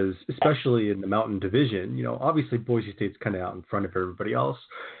 because especially in the Mountain Division, you know, obviously Boise State's kind of out in front of everybody else.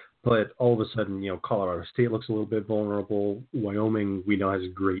 But all of a sudden, you know, Colorado State looks a little bit vulnerable. Wyoming, we know, has a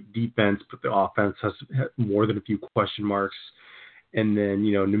great defense, but the offense has more than a few question marks. And then,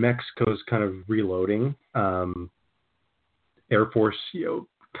 you know, New Mexico's kind of reloading. Air Force, you know,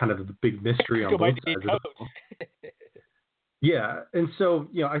 kind of the big mystery on both sides of the ball. Yeah, and so,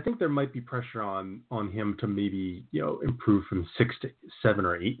 you know, I think there might be pressure on him to maybe, you know, improve from 6 to 7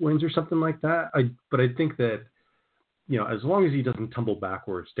 or 8 wins or something like that. But I think that, you know, as long as he doesn't tumble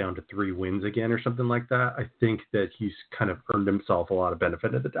backwards down to 3 wins again or something like that, I think that he's kind of earned himself a lot of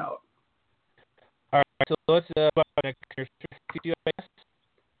benefit of the doubt. All right, so let's next year.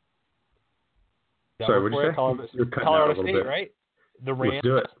 Sorry, what did you say? Colorado State, right? The Rams. Let's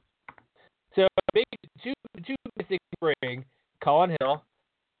do it. So big two big things bring Colin Hill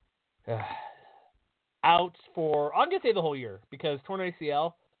out for, I'm gonna say the whole year, because torn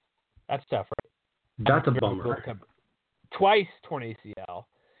ACL, that's tough, right? That's a bummer. Twice torn ACL,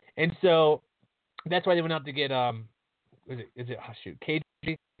 and so that's why they went out to get KJ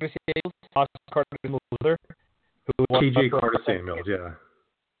Carter Samuels, yeah.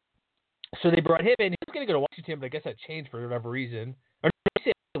 So they brought him in. He was going to go to Washington, but I guess that changed for whatever reason. Or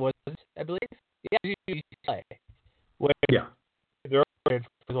it was, I believe. Yeah, UCLA. Yeah.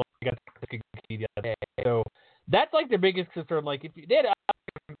 So that's like their biggest concern. Like if they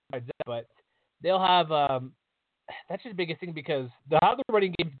had, but they'll have. That's just the biggest thing, because they'll have the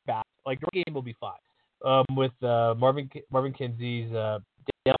running game back. Like the running game will be fine. With Marvin Kinsey's right?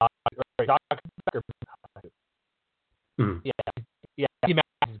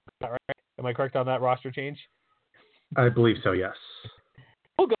 Am I correct on that roster change? I believe so, yes.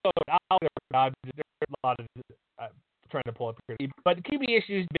 We'll go. There's a lot of trying to pull up here. But the QB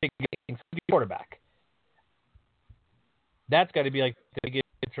issues, big things. Quarterback. That's got to be like the biggest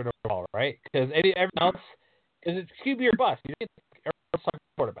concern overall, right? Because everyone else, because it's QB or bust. You think everyone's talking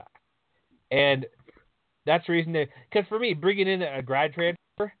quarterback. And that's the reason because for me, bringing in a grad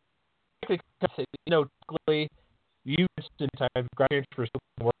transfer, you know, you sometimes grad transfers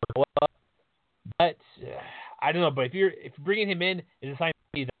work well, but I don't know. But if bringing him in is a sign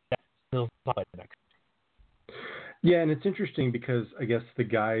that he'll play next. Yeah, and it's interesting because I guess the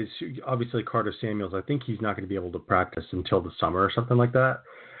guys, obviously Carter Samuels, I think he's not going to be able to practice until the summer or something like that.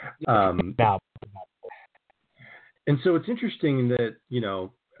 Now. And so it's interesting that, you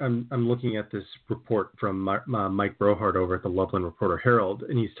know, I'm looking at this report from Mike Brohart over at the Loveland Reporter Herald,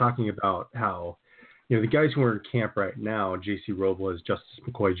 and he's talking about how, the guys who are in camp right now, J.C. Robles, Justice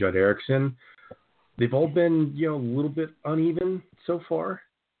McCoy, Judd Erickson, they've all been, a little bit uneven so far,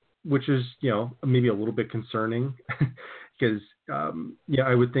 which is, maybe a little bit concerning because,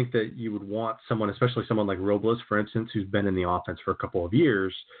 I would think that you would want someone, especially someone like Robles, for instance, who's been in the offense for a couple of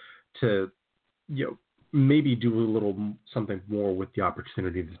years to, maybe do a little something more with the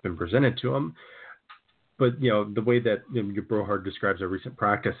opportunity that's been presented to him. But, the way that Brohard describes a recent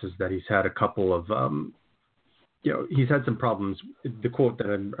practice is that he's had a couple of, he's had some problems. The quote that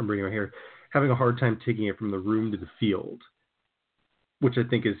I'm bringing right here, having a hard time taking it from the room to the field, which I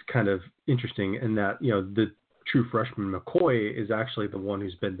think is kind of interesting in that, the true freshman McCoy is actually the one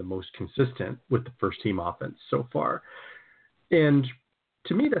who's been the most consistent with the first team offense so far. And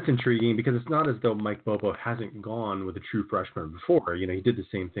to me, that's intriguing because it's not as though Mike Bobo hasn't gone with a true freshman before. He did the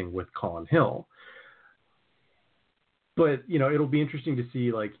same thing with Colin Hill. But, it'll be interesting to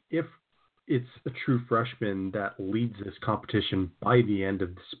see, if it's a true freshman that leads this competition by the end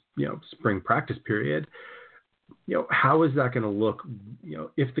of the, spring practice period, how is that going to look,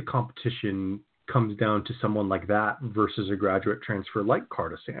 if the competition comes down to someone like that versus a graduate transfer like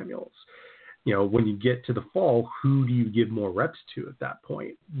Carta Samuels? When you get to the fall, who do you give more reps to at that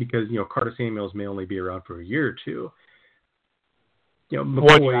point? Because, Carta Samuels may only be around for a year or two.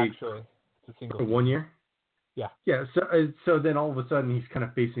 McCoy, 1 year, actually. It's a single 1 year? Yeah. Yeah. So then all of a sudden he's kind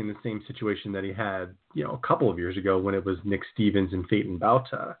of facing the same situation that he had, a couple of years ago when it was Nick Stevens and Peyton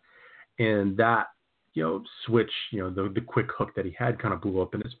Bauta. And that, switch, the quick hook that he had kind of blew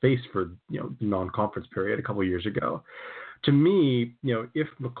up in his face for, the non-conference period a couple of years ago. To me, if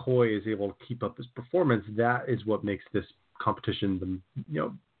McCoy is able to keep up his performance, that is what makes this competition,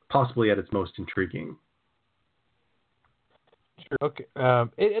 possibly at its most intriguing. Sure. Okay.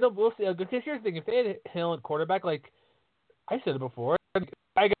 We'll see. Because here's the thing: if they had Hill at quarterback, like I said it before, I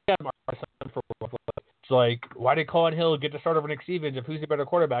got him for it's like, why did Colin Hill get to start over Nick Stevens if who's a better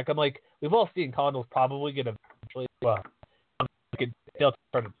quarterback? I'm like, we've all seen Colin Hill's probably going to eventually. Well, Hill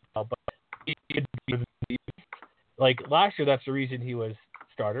but he could be. Like last year, that's the reason he was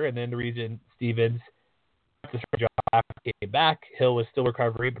starter, and then the reason Stevens came back. Hill was still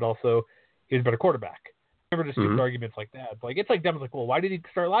recovering, but also he was a better quarterback. I remember just stupid arguments like that. It's like them. It's like, well, why did he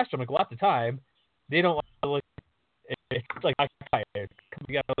start last year? I'm like, well, at the time, they don't look. It's like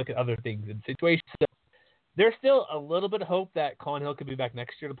you got to look at other things and situations. So there's still a little bit of hope that Colin Hill could be back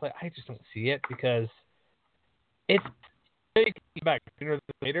next year to play. I just don't see it because it's back sooner than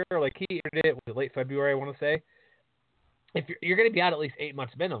later. Like he did it was late February, I want to say. If you're going to be out at least 8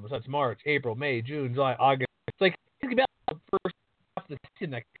 months minimum, so it's March, April, May, June, July, August. It's like he's going to be out the first half of the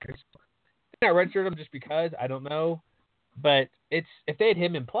season next year. They're not redshirt him just because, I don't know. But it's if they had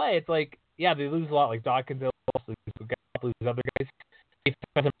him in play, it's like, yeah, they lose a lot, like Dawkins, lose other guys.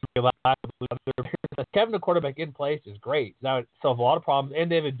 Kevin, the quarterback in place, is great. That would solve a lot of problems, and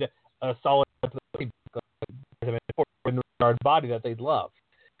they have a solid body that they'd love.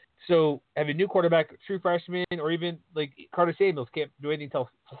 So having a new quarterback, true freshman, or even like Carter Samuels can't do anything until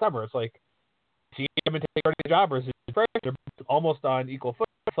summer. It's like, is he going to take Carter's job, or is he freshman? Almost on equal foot,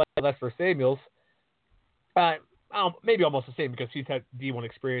 slightly less for Samuels. Maybe almost the same because he's had D1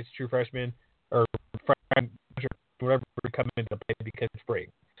 experience, true freshman, or freshman, whatever, come into play because it's spring.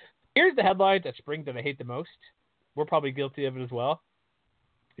 Here's the headline at spring that I hate the most. We're probably guilty of it as well.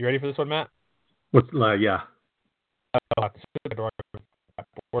 You ready for this one, Matt? Yeah.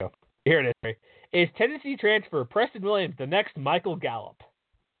 Here it is. Is Tennessee transfer Preston Williams the next Michael Gallup?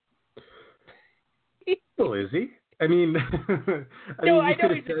 Well, is he? I mean, you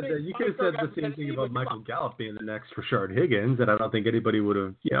could have said the same thing about Michael Gallup being the next Rashard Higgins, and I don't think anybody would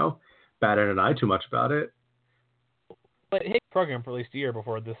have, batted an eye too much about it. But Higgins program for at least a year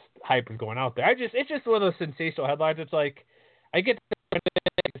before this hype was going out there. It's just one of those sensational headlines. It's like, I get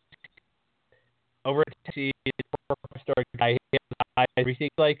over at Tennessee, star guy, everything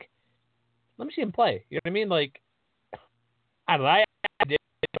like, let me see him play. You know what I mean? Like, I don't know. I did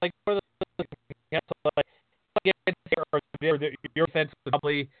like one of the your defense was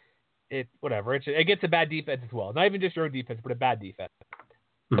probably whatever. It gets a bad defense as well. Not even just your own defense, but a bad defense.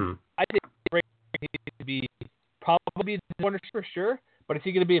 Mm-hmm. I think he needs to be probably the one for sure. But is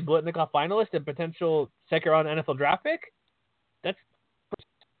he going to be a Blitnikoff finalist and potential second round NFL draft pick? That's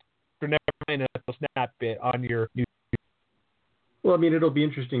for never mind a snap bit on your new. Well, I mean, it'll be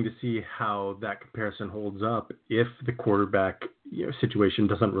interesting to see how that comparison holds up if the quarterback situation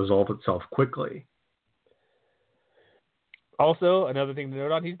doesn't resolve itself quickly. Also, another thing to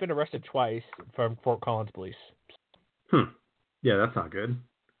note on, he's been arrested twice from Fort Collins police. Yeah, that's not good.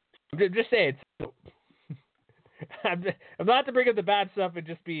 I'm just saying. I'm not to bring up the bad stuff and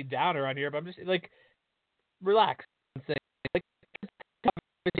just be down around here, but I'm just like, relax. And say, like,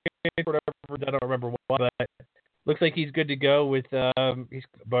 whatever. I don't remember what, but looks like he's good to go with. He's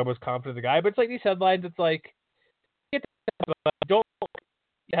Bubba's confident the guy, but it's like these headlines. It's like, don't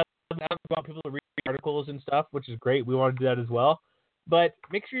want people to read articles and stuff, which is great. We want to do that as well, but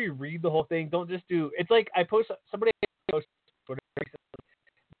make sure you read the whole thing. Don't just do. It's like I post somebody posted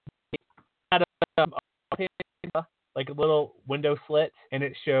had like a little window slit, and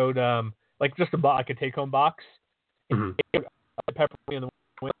it showed like just like a take-home box. Mm-hmm. Pepperoni in the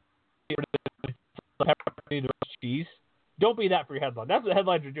window, pepperoni and the roast cheese. Don't be that for your headline. That's what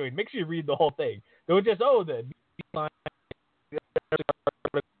headlines are doing. Make sure you read the whole thing. Don't just the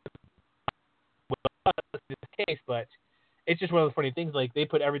case, but it's just one of the funny things. Like they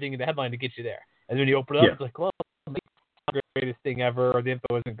put everything in the headline to get you there, and then when you open it up, it's like, well, it's not the greatest thing ever, or the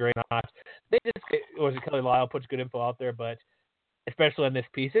info isn't great or not. They just Kelly Lyle puts good info out there, but especially on this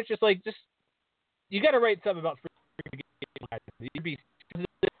piece, it's just like you got to write something about you'd be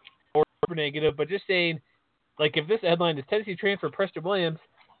or negative, but just saying like if this headline is Tennessee transfer Preston Williams,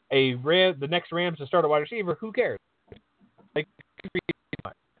 the next Rams to start a wide receiver, who cares? Like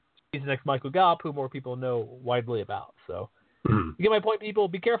he's the next Michael Gallup, who more people know widely about. So you get my point, people.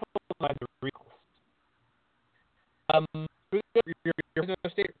 Be careful with the recalls. Fresno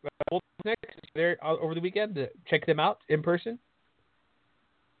State next there over the weekend to check them out in person.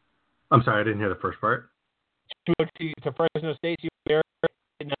 I'm sorry, I didn't hear the first part. To Fresno State, you there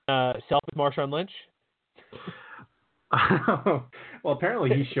in South with Marshawn Lynch. Well, apparently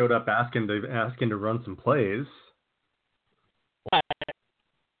he showed up asking to run some plays.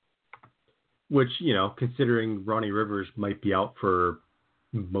 Which, considering Ronnie Rivers might be out for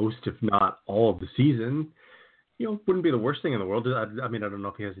most, if not all, of the season, wouldn't be the worst thing in the world. I don't know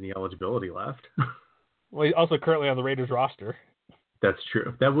if he has any eligibility left. Well, he's also currently on the Raiders roster. That's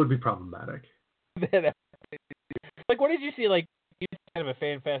true. That would be problematic. Like, what did you see? Like, you kind of a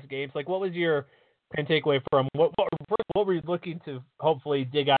fan fest games. Like, what was your takeaway from what were you looking to hopefully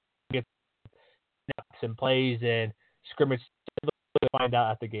dig out, get snaps and plays and scrimmage to find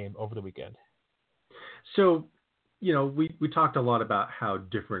out at the game over the weekend? So, we talked a lot about how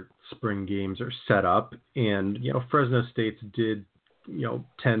different spring games are set up, and Fresno State's did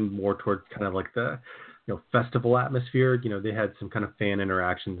tend more towards kind of like the festival atmosphere. They had some kind of fan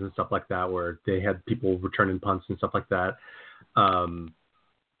interactions and stuff like that where they had people returning punts and stuff like that.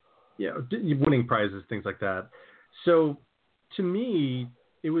 Winning prizes, things like that. So to me,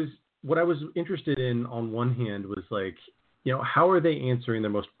 it was what I was interested in on one hand was like, how are they answering their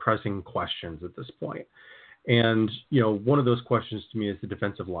most pressing questions at this point? And, one of those questions to me is the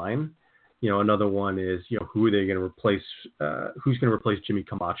defensive line. Another one is, who are they going to replace? Who's going to replace Jimmy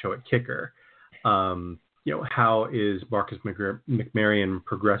Camacho at kicker? How is Marcus McMaryion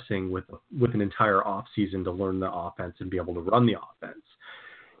progressing with an entire offseason to learn the offense and be able to run the offense?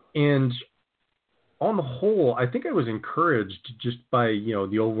 And on the whole, I think I was encouraged just by,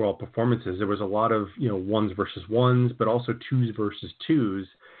 the overall performances. There was a lot of, ones versus ones, but also twos versus twos.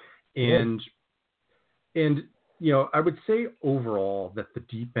 And I would say overall that the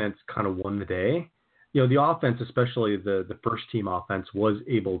defense kind of won the day. The offense, especially the first team offense, was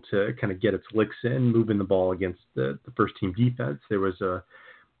able to kind of get its licks in, moving the ball against the first team defense. There was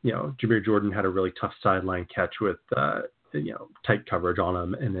Jameer Jordan had a really tough sideline catch with, tight coverage on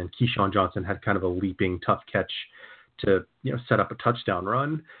him. And then Keyshawn Johnson had kind of a leaping tough catch to, set up a touchdown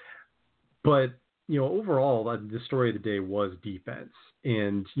run. But, overall, the story of the day was defense.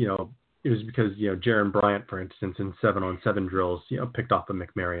 And, it was because, Jaron Bryant, for instance, in 7-on-7 drills, picked off a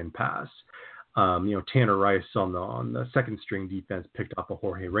McMaryion pass. Tanner Rice on the second string defense picked up a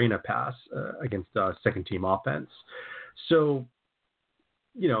Jorge Reyna pass against second team offense. So,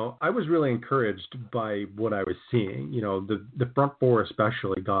 I was really encouraged by what I was seeing. The front four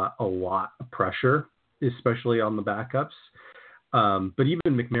especially got a lot of pressure, especially on the backups. But even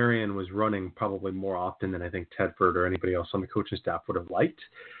McMaryion was running probably more often than I think Tedford or anybody else on the coaching staff would have liked.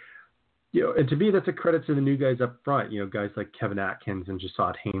 And to me, that's a credit to the new guys up front, guys like Kevin Atkins and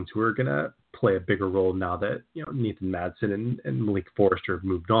Jasad Haynes, who are going to play a bigger role now that, Nathan Madsen and Malik Forrester have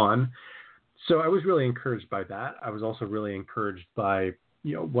moved on. So I was really encouraged by that. I was also really encouraged by,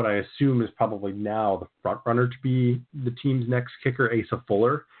 what I assume is probably now the front runner to be the team's next kicker, Asa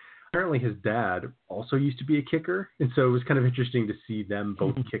Fuller. Apparently his dad also used to be a kicker. And so it was kind of interesting to see them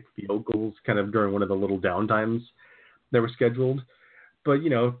both kick field goals kind of during one of the little downtimes that were scheduled. But,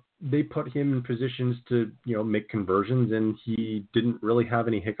 they put him in positions to, make conversions, and he didn't really have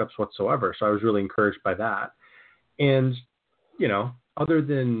any hiccups whatsoever. So I was really encouraged by that. And, other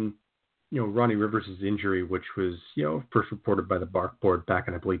than, Ronnie Rivers' injury, which was, first reported by the Bark Board back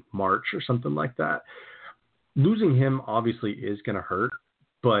in, I believe, March or something like that. Losing him obviously is going to hurt,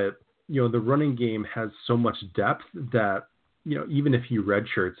 but, the running game has so much depth that, even if he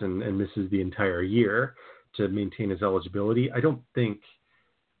redshirts and misses the entire year to maintain his eligibility, I don't think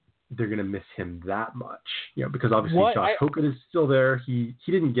they're going to miss him that much, because obviously Josh Hogan is still there. He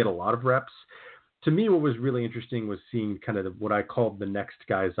didn't get a lot of reps. To me, what was really interesting was seeing kind of what I called the next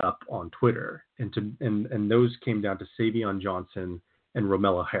guys up on Twitter, and those came down to Savion Johnson and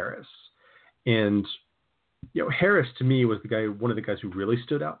Romello Harris. And Harris to me was one of the guys who really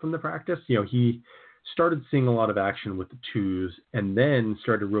stood out from the practice. He started seeing a lot of action with the twos, and then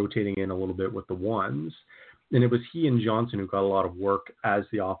started rotating in a little bit with the ones. And it was he and Johnson who got a lot of work as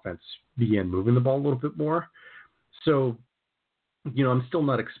the offense began moving the ball a little bit more. So, I'm still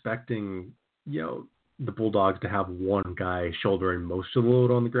not expecting the Bulldogs to have one guy shouldering most of the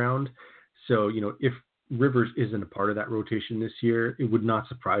load on the ground. So, if Rivers isn't a part of that rotation this year, it would not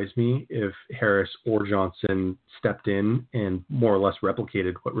surprise me if Harris or Johnson stepped in and more or less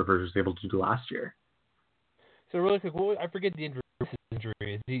replicated what Rivers was able to do last year. So really quick, I forget the injury.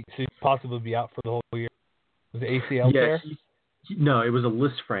 Is he possibly be out for the whole year? Was it ACL there? No, it was a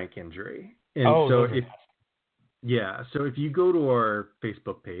Lisfranc injury. And so if you go to our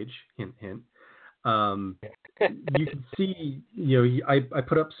Facebook page, hint, hint, you can see, I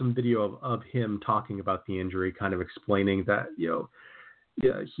put up some video of him talking about the injury, kind of explaining that,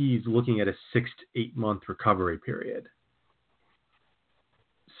 he's looking at a 6 to 8 month recovery period.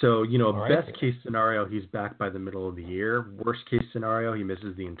 So, best case scenario, he's back by the middle of the year. Worst case scenario, he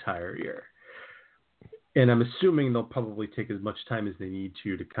misses the entire year. And I'm assuming they'll probably take as much time as they need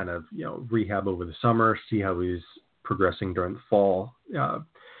to kind of, rehab over the summer, see how he's progressing during the fall,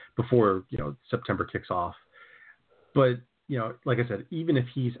 before, September kicks off. But, like I said, even if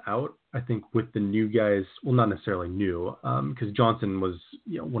he's out, I think with the new guys, well, not necessarily new, because Johnson was,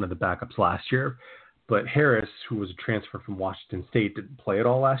 one of the backups last year, but Harris, who was a transfer from Washington State, didn't play at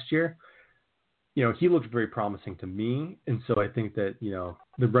all last year. He looked very promising to me. And so I think that,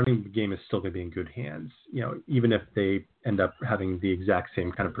 the running game is still going to be in good hands, even if they end up having the exact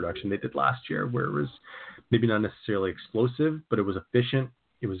same kind of production they did last year, where it was maybe not necessarily explosive, but it was efficient.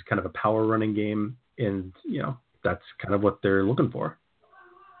 It was kind of a power running game. And, that's kind of what they're looking for.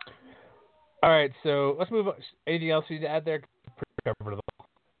 All right. So let's move on. Anything else you need to add there?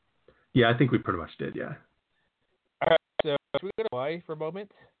 Yeah, I think we pretty much did. Yeah. All right. So should we go to Hawaii for a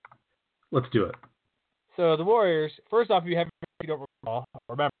moment? Let's do it. So the Warriors, first off, you don't recall,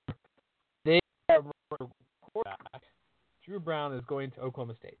 remember, they have quarterback. Drew Brown is going to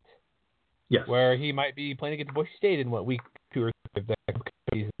Oklahoma State. Yes. Where he might be playing against Boise State in week 2 or 3 of the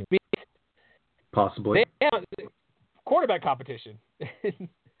season. Possibly. They have quarterback competition.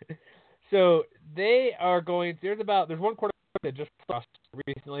 So they are going. There's one quarterback that just lost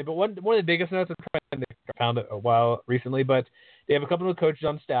recently, but one of the biggest notes I found it a while recently, but they have a couple of coaches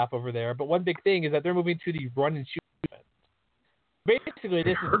on staff over there. But one big thing is that they're moving to the run and shoot defense. Basically,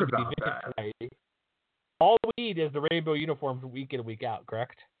 this is about that. Right? All we need is the rainbow uniforms week in and week out.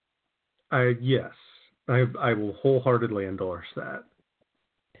 Correct? Yes, I will wholeheartedly endorse that.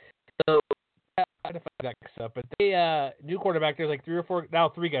 So. I find that stuff, but they new quarterback. There's like 3 or 4 now,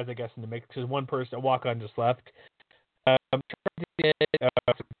 3 guys I guess in the mix because one person, a walk-on, just left. But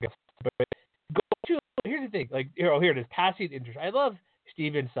here's the thing, here it is, passing interest. I love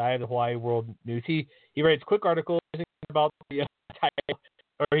Steve inside the Hawaii World News. He writes quick articles about the title,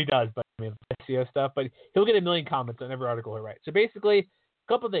 or he does, but I mean SEO stuff. But he'll get a million comments on every article he writes. So basically, a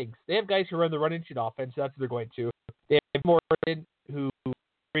couple things. They have guys who run the run and shoot offense. So that's what they're going to. They have Morgan who.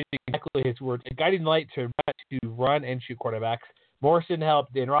 Exactly his words. A guiding light to run and shoot quarterbacks. Morrison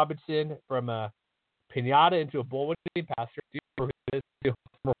helped Dan Robinson from a pinata into a bowl-winning passer.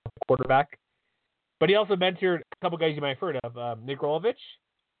 Quarterback. But he also mentored a couple guys you might have heard of. Nick Rolovich,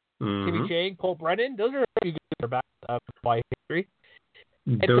 Timmy Chang, Colt Brennan. Those are a few good quarterbacks by history.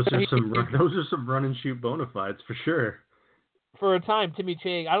 Those are some run and shoot bona fides for sure. For a time, Timmy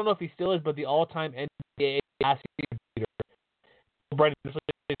Chang, I don't know if he still is, but the all-time NCAA passing leader. Brennan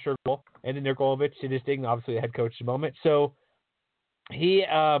and then Nick Rolovich did his thing, obviously the head coach at the moment. So he,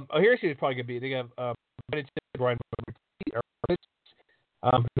 here's who it's probably going to be. They have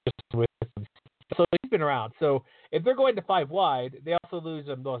so he's been around. So if they're going to 5 wide, they also lose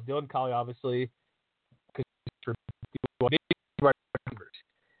Dylan Collie, obviously. Are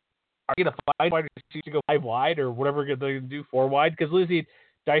you going to 5 wide to go 5 wide or whatever they're going to do 4 wide? Because losing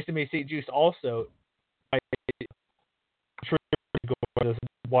Dyson May St. Juice also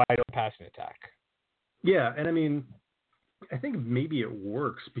wide open passing attack. Yeah, and I mean, I think maybe it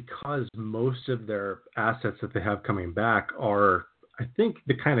works because most of their assets that they have coming back are, I think,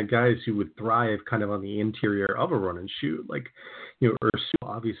 the kind of guys who would thrive kind of on the interior of a run and shoot. Like, Ursu,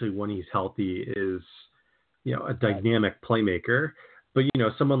 obviously, when he's healthy, is, a dynamic playmaker. But,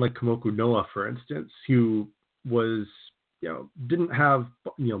 someone like Kamoku Noah, for instance, who was, didn't have,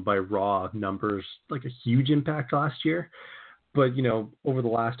 by raw numbers, like a huge impact last year. But, over the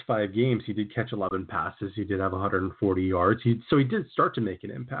last 5 games, he did catch 11 passes. He did have 140 yards. So he did start to make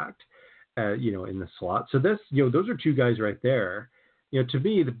an impact, in the slot. So this, those are 2 guys right there. To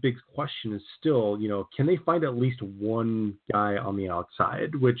me, the big question is still, can they find at least one guy on the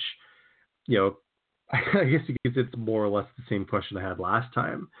outside, which, I guess it's more or less the same question I had last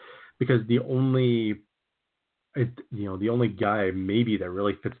time, because the only guy maybe that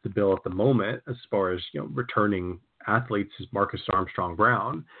really fits the bill at the moment as far as, returning athletes is Marcus Armstrong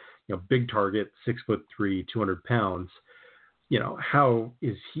Brown, big target, 6'3", 200 pounds. How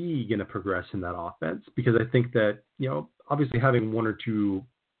is he going to progress in that offense? Because I think that, obviously having 1 or 2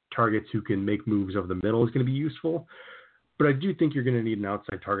 targets who can make moves over the middle is going to be useful, but I do think you're going to need an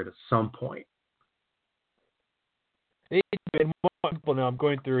outside target at some point. People know I'm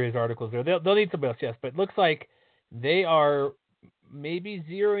going through his articles there. They'll need somebody else, yes, but it looks like they are maybe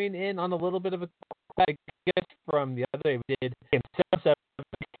zeroing in on a little bit of a, I guess, from the other day we did 7-7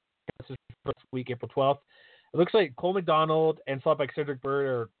 first week, April 12th. It looks like Cole McDonald and slot back Cedric Bird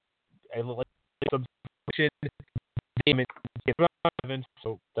are some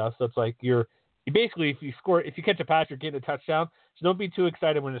so that's like you basically, if you catch a pass, you're getting a touchdown. So don't be too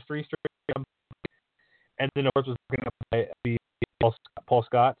excited when it's 3 straight. And then of course was going to be Paul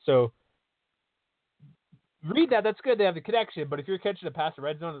Scott. So read that. That's good. They have the connection. But if you're catching a pass in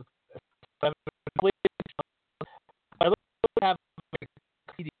red zone, I look to have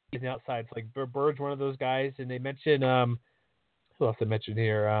TDs outside. It's like Bird's one of those guys, and they mentioned who else they mentioned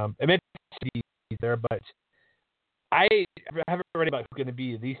here? I mentioned TDs there, but I haven't read about who's going to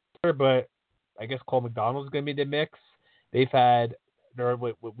be these year, but I guess Cole McDonald's going to be in the mix. They've had their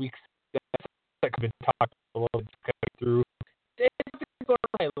weeks that have been talked a little bit through. It's going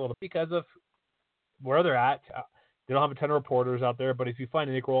a little because of where they're at. They don't have a ton of reporters out there, but if you find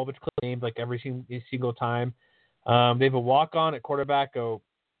a Nick Rolovich named like every single time, they have a walk-on at quarterback.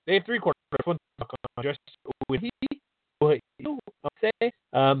 They have 3 quarterbacks. One walk-on, just with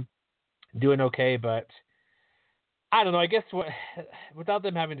doing okay, but I don't know. I guess without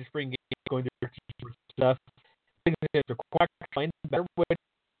them having to spring game going through stuff, I think it's required better.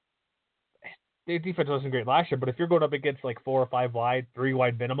 Their defense wasn't great last year, but if you're going up against like 4 or 5 wide, 3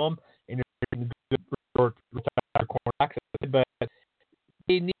 wide minimum, and you're good cornerbacks, but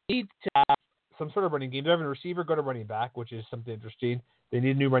they need to have some sort of running game. They're having a receiver go to running back, which is something interesting. They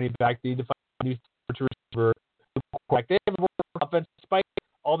need a new running back. They need to find a new receiver. They have a offense despite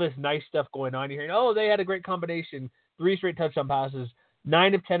all this nice stuff going on. You're hearing, they had a great combination, 3 straight touchdown passes,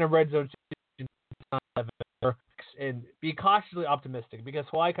 9 of 10 in red zone, and be cautiously optimistic because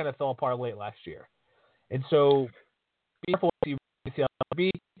Hawaii kind of fell apart late last year. And so be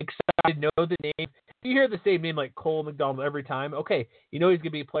excited, know the name. If you hear the same name like Cole McDonald every time, okay, he's going to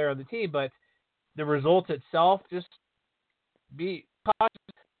be a player on the team, but the results itself, just be cautious.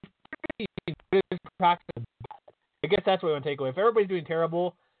 I guess that's what I want to take away. If everybody's doing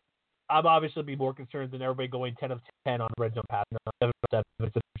terrible, I'll obviously be more concerned than everybody going 10 of 10 on red zone pass.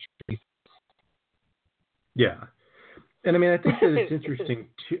 Yeah. And I think that it's interesting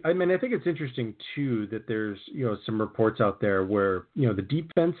too. I think it's interesting too that there's, some reports out there where, the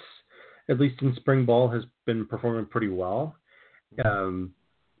defense, at least in spring ball, has been performing pretty well,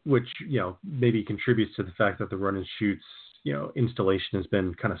 which, maybe contributes to the fact that the run and shoots, installation has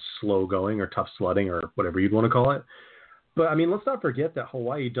been kind of slow going or tough sledding or whatever you'd want to call it. But let's not forget that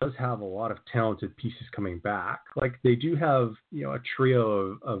Hawaii does have a lot of talented pieces coming back. Like they do have, a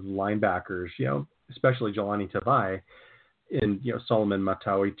trio of linebackers, especially Jelani Tavai and, Solomon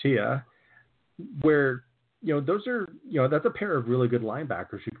Matauitia, where, those are, that's a pair of really good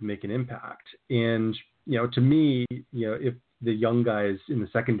linebackers who can make an impact. And, to me, if the young guys in the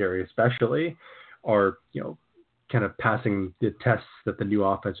secondary especially are, kind of passing the tests that the new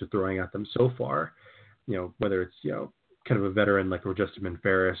offense are throwing at them so far, whether it's, kind of a veteran like Justin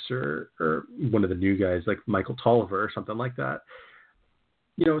Ferris or one of the new guys like Michael Tolliver or something like that,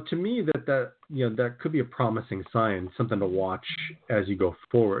 to me that could be a promising sign, something to watch as you go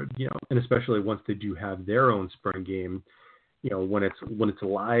forward, and especially once they do have their own spring game, when it's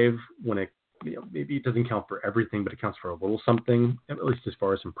live, when it, maybe it doesn't count for everything, but it counts for a little something, at least as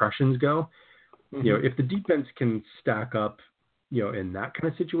far as impressions go. Mm-hmm. If the defense can stack up, in that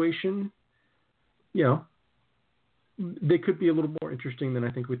kind of situation, they could be a little more interesting than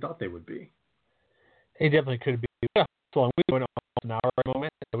I think we thought they would be. They definitely could be. Yeah, so long. We went almost an hour at the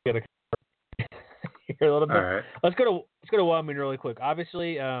moment, so we got to hear a little bit. All right. Let's go to Wyoming really quick.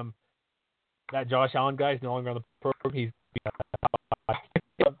 Obviously, that Josh Allen guy is no longer on the program. He's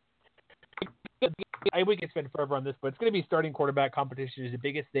we can spend forever on this, but it's going to be starting quarterback competition is the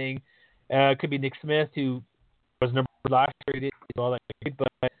biggest thing. It could be Nick Smith, who was number last year. He did all that great,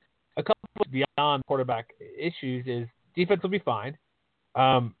 but a couple beyond quarterback issues is defense will be fine.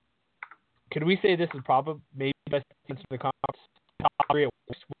 Could we say this is probably maybe the best defense in the conference? Top three at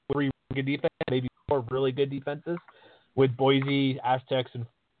worst, 3 good defense, maybe 4 really good defenses with Boise, Aztecs, and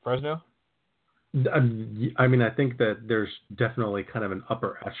Fresno? I mean, I think that there's definitely kind of an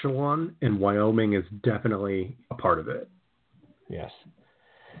upper echelon, and Wyoming is definitely a part of it. Yes.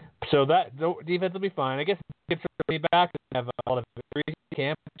 So that the defense will be fine. I guess if they're running back, they have a lot of injuries in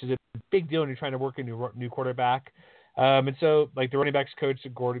camp, which is a big deal when you're trying to work a new quarterback. And so, like the running backs coach,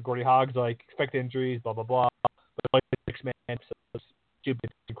 Gordy Hoggs, like expect injuries, blah blah blah. But like the next man, so stupid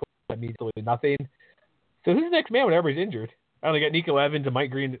that means absolutely nothing. So who's the next man whenever he's injured? I only got Nico Evans and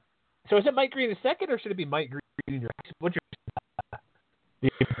Mike Green. So is it Mike Green the second, or should it be Mike Green? What's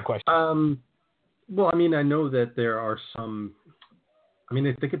your question? Well, I mean, I know that there are some. I mean,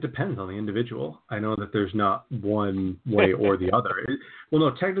 I think it depends on the individual. I know that there's not one way or the other. Well,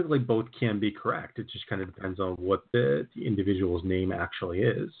 no, technically both can be correct. It just kind of depends on what the individual's name actually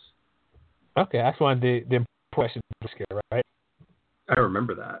is. Okay, that's one of the question, right? I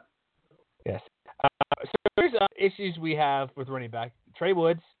remember that. Yes. So there's issues we have with running back. Trey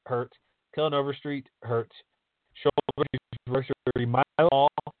Woods hurt. Kellen Overstreet hurt. Shoulder surgery. Milo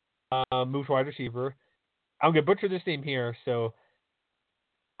moved to wide receiver. I'm going to butcher this name here. So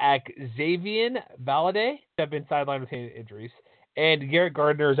Xavier Valade have been sidelined with hand injuries. And Garrett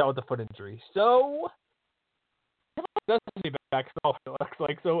Gardner is out with a foot injury. So that's be back. So it looks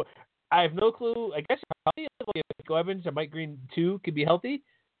like. So I have no clue. I guess probably if Nico Evans and Mike Green 2 could be healthy,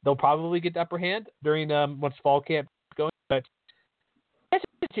 they'll probably get the upper hand during once fall camp is going. But if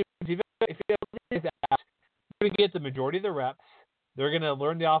they're going to get the majority of the reps, they're going to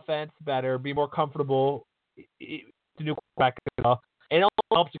learn the offense better, be more comfortable to do quarterback as well, and it also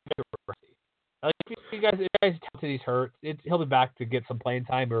helps you get recipe. Like if you guys tell he's hurt, he'll be back to get some playing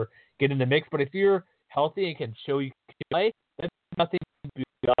time or get in the mix. But if you're healthy and can show you can play, that's nothing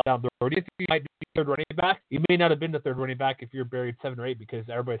down the road. If you might be third running back, you may not have been the third running back if you're buried 7 or 8 because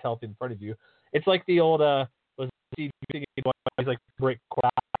everybody's healthy in front of you. It's like the old he's like break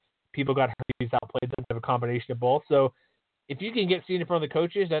quarterback. People got hurt, he's outplayed them. Have a combination of both. So if you can get seen in front of the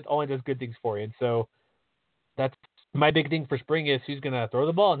coaches, that only does good things for you. And so that's my big thing for spring is who's going to throw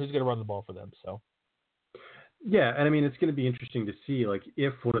the ball and who's going to run the ball for them. So. Yeah, and I mean it's going to be interesting to see like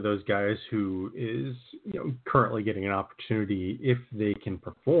if one of those guys who is currently getting an opportunity, if they can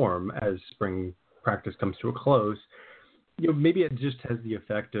perform as spring practice comes to a close, maybe it just has the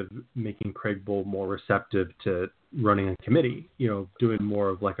effect of making Craig Bohl more receptive to running a committee, doing more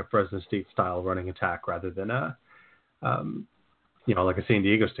of like a Fresno State style running attack rather than a, like a San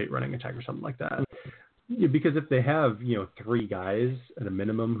Diego State running attack or something like that. Because if they have, 3 guys at a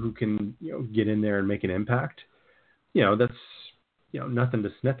minimum who can, get in there and make an impact, that's, nothing to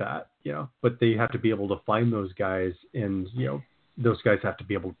sniff at, but they have to be able to find those guys and, those guys have to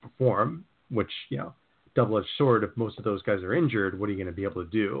be able to perform, which, double-edged sword. If most of those guys are injured, what are you going to be able to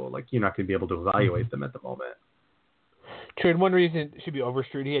do? Like, you're not going to be able to evaluate them at the moment. True, and one reason it should be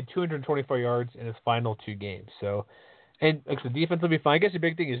Overstreet. He had 224 yards in his final 2 games. So, and like the defense will be fine. I guess the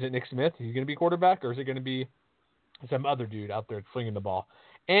big thing is it Nick Smith. Is he going to be quarterback, or is it going to be some other dude out there slinging the ball?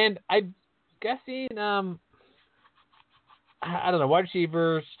 And I'm guessing, I don't know, wide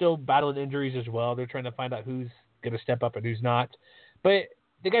receivers still battling injuries as well. They're trying to find out who's going to step up and who's not. But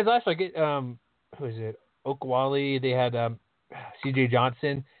the guys last year, who is it? Okwali. They had C.J.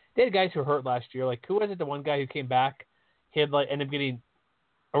 Johnson. They had guys who were hurt last year. Like, who was it? The one guy who came back, he had ended up getting,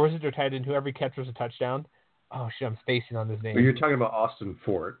 or was it their tight end? Who every catch was a touchdown. Oh shit, I'm spacing on his name. You're talking about Austin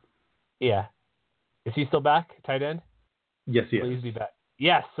Fort. Yeah. Is he still back? Tight end? Yes, he is. Please be back.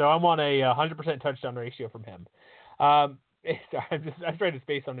 Yes. So I'm on a 100% touchdown ratio from him. I'm trying to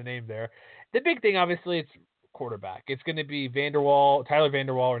space on the name there. The big thing, obviously, it's quarterback. It's going to be Tyler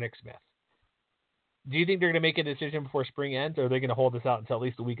Vanderwall, or Nick Smith. Do you think they're going to make a decision before spring ends, or are they going to hold this out until at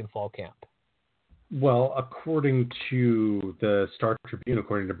least a week in fall camp? Well, according to the Star Tribune,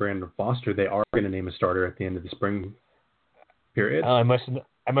 according to Brandon Foster, they are going to name a starter at the end of the spring period. I must not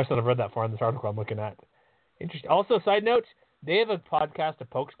have read that far in this article I'm looking at. Interesting. Also, side note, they have a podcast, a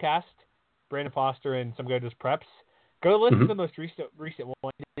Pokescast. Brandon Foster and some guy does preps. Go listen to the most recent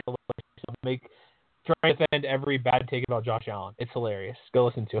one. Make trying to defend every bad take about Josh Allen. It's hilarious. Go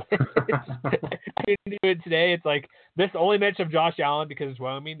listen to it. I didn't do it today. It's like this only mention of Josh Allen because it's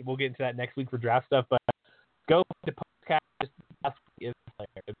Wyoming. We'll get into that next week for draft stuff. But go to podcast.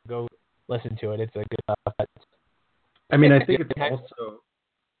 Go listen to it. It's a good. I mean, I think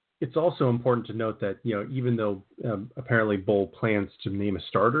it's also important to note that even though apparently Bowl plans to name a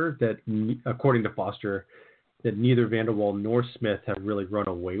starter, that according to Foster, that neither Vanderwall nor Smith have really run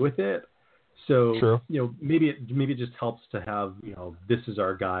away with it. So True. Maybe it just helps to have this is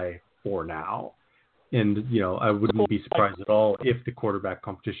our guy for now, and I wouldn't be surprised at all if the quarterback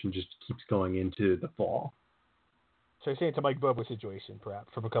competition just keeps going into the fall. So you're saying it's a Mike Bobo situation,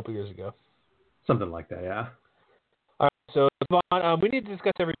 perhaps from a couple years ago. Something like that, yeah. All right, so Vaughn, we need to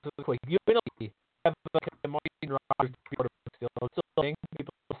discuss everything really quick. You have Martin Rodgers still a thing?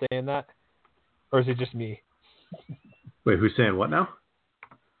 People saying that, or is it just me? Wait, who's saying what now?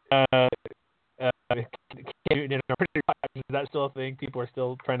 Is that still a thing? People are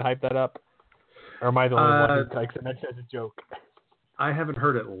still trying to hype that up? Or am I the only one who likes it as a joke? I haven't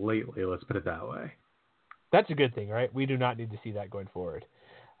heard it lately, let's put it that way. That's a good thing, right? We do not need to see that going forward.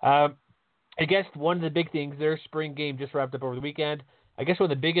 I guess one of the big things, their spring game just wrapped up over the weekend. I guess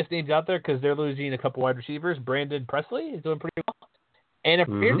one of the biggest names out there, because they're losing a couple wide receivers, Brandon Presley is doing pretty well. And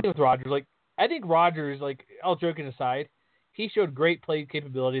apparently with Rodgers, I think Rodgers, all joking aside, he showed great play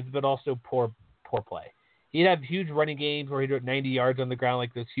capabilities, but also poor play. He'd have huge running games where he'd do 90 yards on the ground,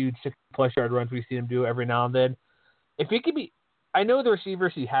 like those huge 6+ yard runs we see him do every now and then. If he could be, I know the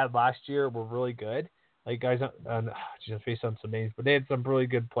receivers he had last year were really good. Like guys, just face on some names, but they had some really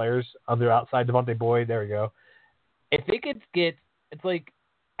good players on their outside. Devontae Boyd, there we go. If they could get, it's like,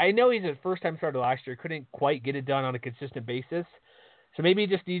 I know he's a first-time starter last year, couldn't quite get it done on a consistent basis. So maybe he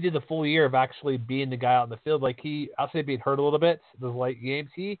just needed the full year of actually being the guy out in the field. Like outside being hurt a little bit, those late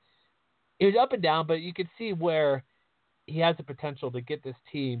games, he was up and down, but you could see where he has the potential to get this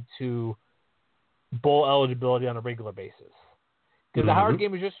team to bowl eligibility on a regular basis. Because the Howard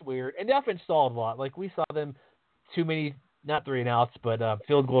game was just weird, and the offense stalled a lot. Like we saw them too many, not 3-and-outs, but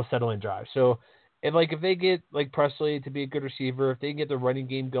field goal settling drives. So if they get Presley to be a good receiver, if they can get the running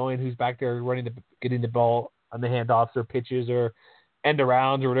game going, who's back there getting the ball on the handoffs or pitches or end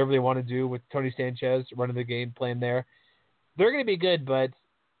arounds or whatever they want to do with Tony Sanchez running the game plan there, they're going to be good, but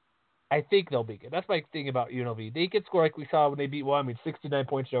I think they'll be good. That's my thing about UNLV. They could score like we saw when they beat Wyoming, 69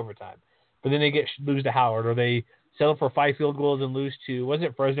 points in overtime, but then they lose to Howard, or they settle for 5 field goals and lose to, wasn't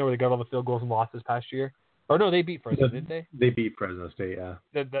it Fresno where they got all the field goals and lost this past year? Or no, they beat Fresno, didn't they? They beat Fresno State, yeah.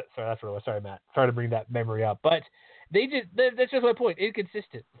 Sorry, that's what it was. Sorry, Matt. Sorry to bring that memory up. But that's just my point.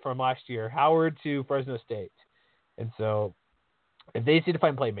 Inconsistent from last year, Howard to Fresno State. And so if they see to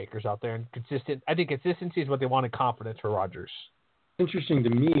find playmakers out there and consistent, I think consistency is what they want, and confidence for Rodgers. Interesting to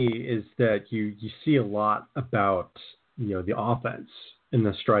me is that you see a lot about the offense in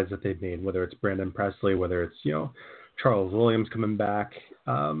the strides that they've made, whether it's Brandon Presley, whether it's Charles Williams coming back.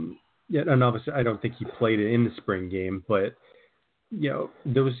 And obviously I don't think he played it in the spring game, but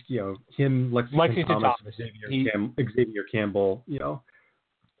those him, Lexington Thomas, Xavier Campbell.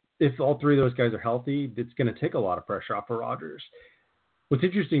 If all three of those guys are healthy, it's going to take a lot of pressure off of Rodgers. What's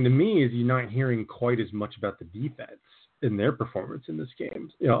interesting to me is you're not hearing quite as much about the defense in their performance in this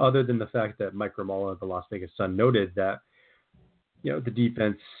game. Other than the fact that Mike Ramallah of the Las Vegas Sun noted that the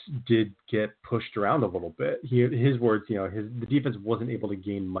defense did get pushed around a little bit. His words, the defense wasn't able to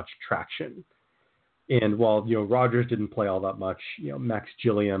gain much traction. And while, Rodgers didn't play all that much, Max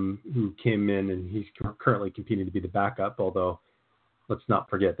Gilliam, who came in and he's currently competing to be the backup, although let's not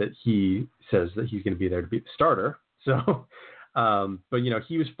forget that he says that he's going to be there to be the starter. So, but,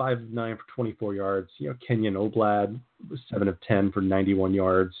 he was 5-9 for 24 yards. Kenyon Oblad was 7 of 10 for 91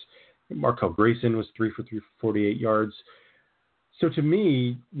 yards. Markel Grayson was 3 for 48 yards. So to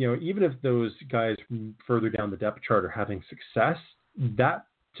me, even if those guys further down the depth chart are having success, that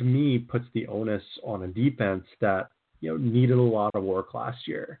to me puts the onus on a defense that, needed a lot of work last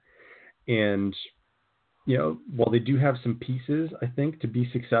year. And, while they do have some pieces, I think, to be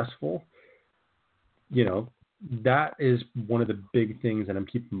successful, that is one of the big things that I'm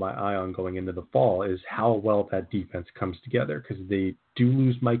keeping my eye on going into the fall is how well that defense comes together, because they do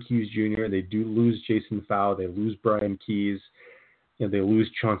lose Mike Hughes Jr., they do lose Jason Fow, they lose Brian Keys, they lose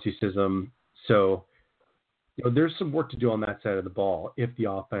Chauncey Sism. So, there's some work to do on that side of the ball. If the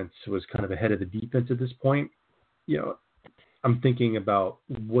offense was kind of ahead of the defense at this point, I'm thinking about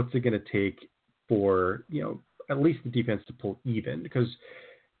what's it going to take for, at least the defense to pull even, because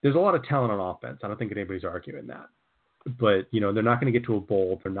there's a lot of talent on offense. I don't think anybody's arguing that. But, they're not going to get to a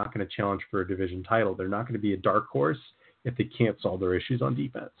bowl. They're not going to challenge for a division title. They're not going to be a dark horse if they can't solve their issues on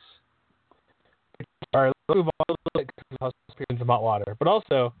defense. All right, let's move on a little bit because I'm some hot water. But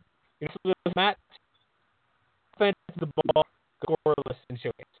also, Matt, offense the ball, scoreless, and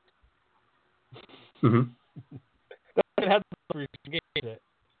showcase. Mm-hmm. That had the game.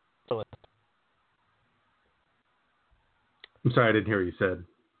 I'm sorry, I didn't hear what you said.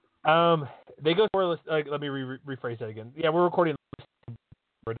 They go scoreless. Let me rephrase that again. Yeah, we're recording.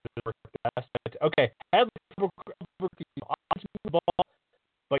 Okay, had the ball,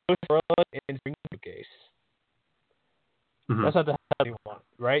 but go scoreless and bring the case. Mm-hmm. That's not the hell you want,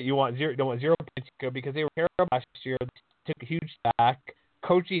 right? You want zero. Don't want 0 points because they were terrible last year. They took a huge back.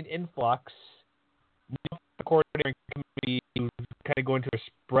 Coaching influx. No coordinator can be kind of going to a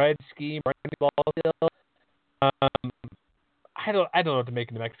spread scheme, running the ball still. I don't know what to make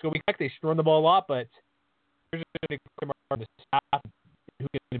in New Mexico. We actually run the ball a lot, but there's a the staff who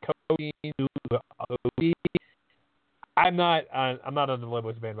can coaching. I'm not on the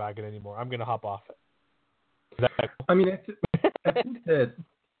Lobos bandwagon anymore. I'm going to hop off it. I mean, I think that.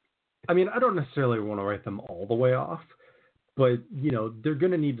 I mean, I don't necessarily want to write them all the way off, but they're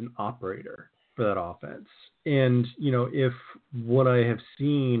going to need an operator for that offense. And if what I have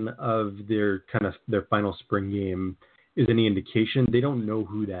seen of their final spring game is any indication, they don't know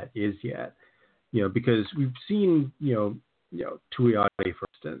who that is yet. Because we've seen Tuioti, for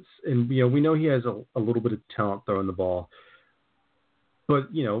instance, and we know he has a little bit of talent throwing the ball, but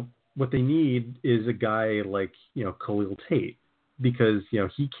what they need is a guy like Khalil Tate, because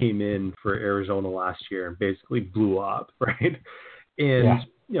he came in for Arizona last year and basically blew up, right? And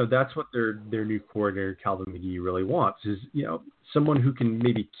that's what their new coordinator Calvin McGee really wants is someone who can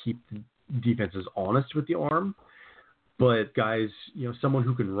maybe keep the defenses honest with the arm, but guys, someone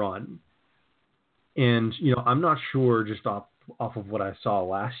who can run. And I'm not sure just off of what I saw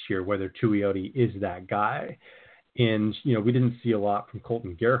last year whether Tuioti is that guy. And we didn't see a lot from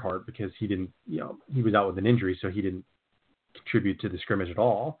Colton Gerhardt because he didn't he was out with an injury, so he didn't contribute to the scrimmage at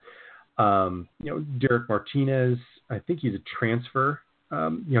all. Derek Martinez, I think he's a transfer.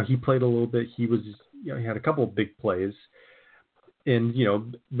 He played a little bit. He was he had a couple of big plays, and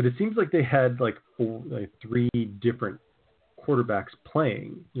but it seems like they had three different quarterbacks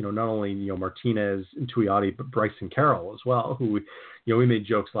playing. Not only Martinez and Tuioti, but Bryson Carroll as well, who we made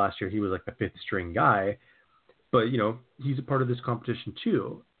jokes last year. He was like the fifth string guy, but he's a part of this competition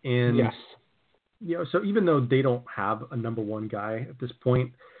too. And yes. So even though they don't have a number one guy at this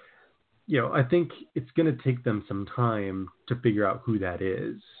point, I think it's going to take them some time to figure out who that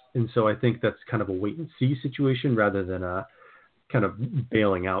is. And so I think that's kind of a wait and see situation rather than a kind of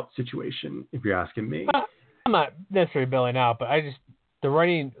bailing out situation, if you're asking me. I'm not necessarily bailing out, but the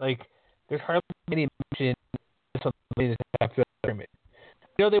running, there's hardly any mention of something that's agreement.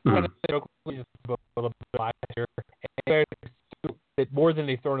 They want to a little bit last year, and more than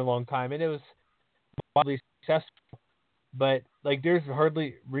they've thrown in a long time, and it was wildly successful. But there's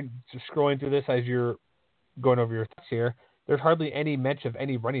hardly scrolling through this as you're going over your thoughts here. There's hardly any mention of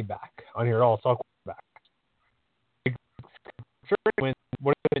any running back on here at all. It's all quarterback. When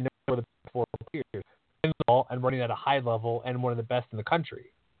one of the 4 years and running at a high level and one of the best in the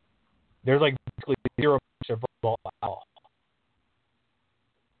country. There's basically 0 of football at all.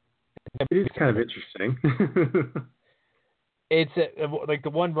 It is kind of interesting. It's the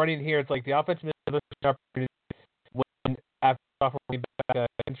one running here. It's the offense missed the opportunity when after off running back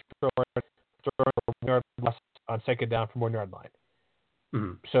throwing on second down from 1 yard line.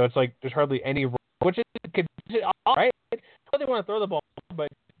 Mm-hmm. So it's there's hardly any, which is all right. They want to throw the ball, but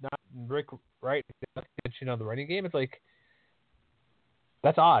not Rick, right? On the running game, it's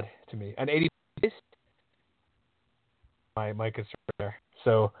that's odd to me. And 80 is my concern there.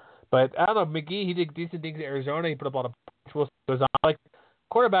 So, but I don't know. McGee, he did decent things in Arizona. He put up a lot of goes on.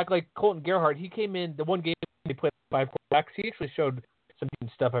 Quarterback like Colton Gerhardt, he came in the one game they played 5 quarterbacks. He actually showed some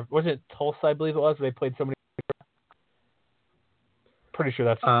stuff. Wasn't it Tulsa, I believe it was, where they played so many. Pretty sure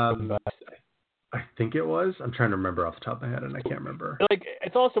that's I think it was. I'm trying to remember off the top of my head, and I can't remember.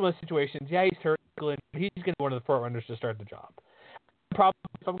 It's also one of those situations. Yeah, he's hurt. He's going to be one of the front runners to start the job. Probably,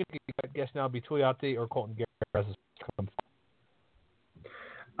 if I'm going to guess now, it'd be Tuioti or Colton Gerhardt.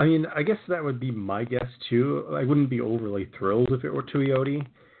 I mean, I guess that would be my guess too. I wouldn't be overly thrilled if it were Tuioti.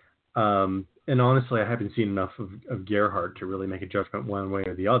 And honestly, I haven't seen enough of Gerhardt to really make a judgment one way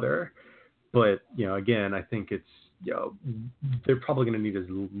or the other. But again, I think it's they're probably going to need as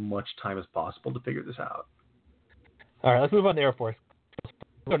much time as possible to figure this out. All right, let's move on to Air Force.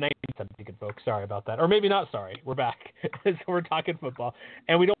 Go 1917, folks. Sorry about that. Or maybe not sorry. We're back. So we're talking football.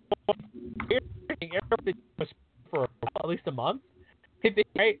 And we don't Air Force for at least a month.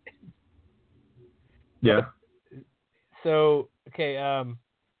 Right? Yeah. So, okay.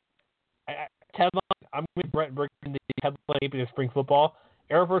 Tevon, I'm with Brent Brick in the headline of spring football.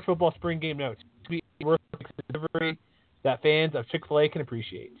 Air Force football spring game notes. Worth delivery that fans of Chick-fil-A can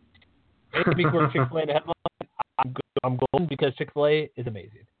appreciate. Anything to be worth Chick-fil-A in the headline, I'm golden because Chick-fil-A is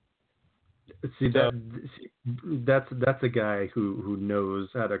amazing. That's a guy who knows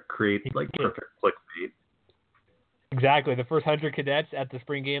how to create like perfect clickbait. Exactly. The first 100 cadets at the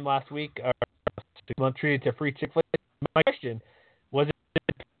spring game last week are treated to free Chick-fil-A. My question was it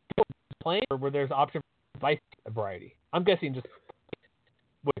plain or were there options for spice variety? I'm guessing just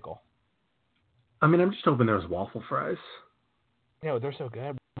wiggle. I mean, I'm just hoping there's waffle fries. Yeah, they're so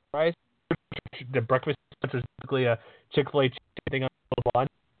good. Fries. The breakfast is basically a Chick-fil-A thing on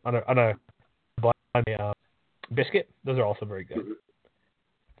a biscuit. Those are also very good.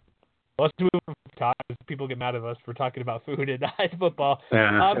 Let's move from talk. People get mad at us for talking about food and football.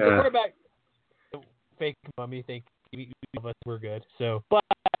 The quarterback, fake mummy, think of us, we're good. So, but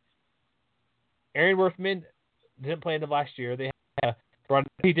Aaron Worthman didn't play in the last year.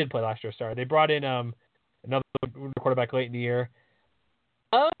 He did play last year. Sorry, they brought in another quarterback late in the year.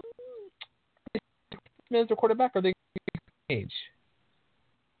 Is the quarterback or they age?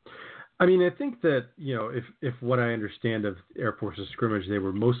 I mean, I think that, if what I understand of Air Force's scrimmage, they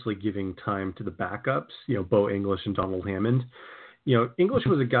were mostly giving time to the backups, Bo English and Donald Hammond. English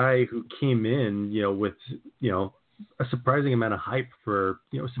was a guy who came in, with, a surprising amount of hype for,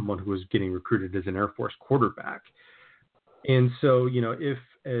 someone who was getting recruited as an Air Force quarterback. And so, if,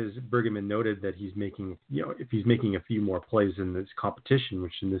 as Bergman noted, that he's making, if he's making a few more plays in this competition,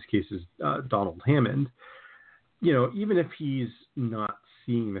 which in this case is Donald Hammond, even if he's not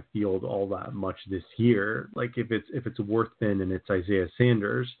seeing the field all that much this year, like if it's Worthman and it's Isaiah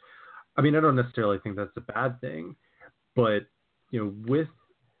Sanders, I mean, I don't necessarily think that's a bad thing, but with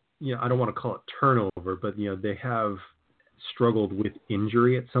I don't want to call it turnover, but they have struggled with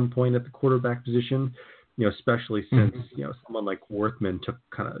injury at some point at the quarterback position, especially since someone like Worthman took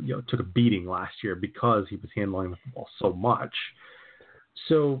a beating last year because he was handling the ball so much.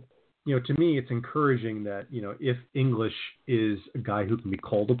 So to me, it's encouraging that, if English is a guy who can be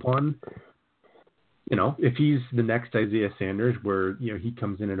called upon, if he's the next Isaiah Sanders where, he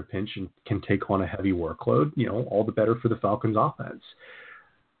comes in a pinch and can take on a heavy workload, all the better for the Falcons offense.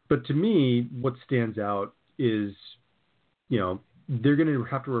 But to me, what stands out is, they're going to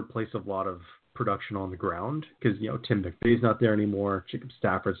have to replace a lot of production on the ground because, Tim McVay's not there anymore. Jacob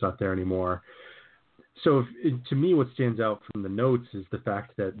Stafford's not there anymore. So to me, what stands out from the notes is the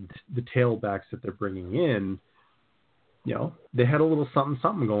fact that the tailbacks that they're bringing in, they had a little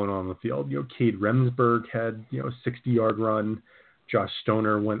something going on the field. Cade Remsburg had, a 60-yard run. Josh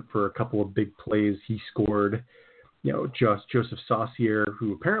Stoner went for a couple of big plays. He scored. Joseph Saucier,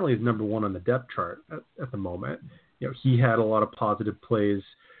 who apparently is number one on the depth chart at the moment, he had a lot of positive plays.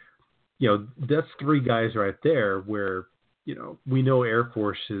 That's three guys right there where, we know Air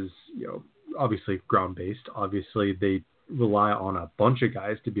Force is, obviously ground-based. Obviously, they rely on a bunch of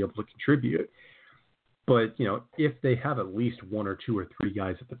guys to be able to contribute. But, if they have at least one or two or three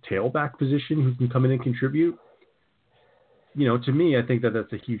guys at the tailback position who can come in and contribute, to me, I think that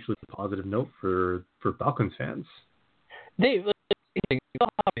that's a hugely positive note for Falcons fans. It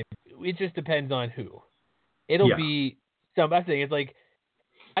just depends on who. It'll be some. That's the thing. It's like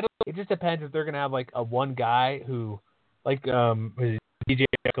it just depends if they're gonna have like a one guy who, like DJ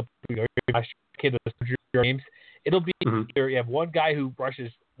a couple kid of games. It'll be either you have one guy who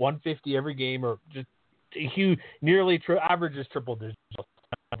rushes 150 every game, or just a huge, nearly averages triple digits,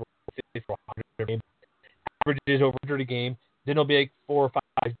 averages over 100 a game. Then it'll be like 4 or 5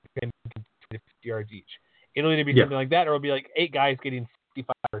 50 yards each. It'll either be something like that, or it'll be like 8 guys getting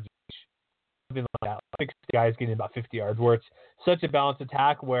 55 yards each. Something like that. 6 guys getting about 50 yards, where it's such a balanced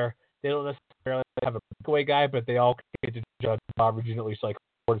attack where they don't necessarily have a breakaway guy, but they all get to judge averaging at least like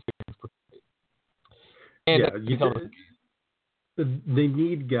 4 to 6 per game. And they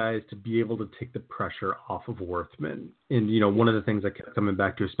need guys to be able to take the pressure off of Worthman. And, one of the things I kept coming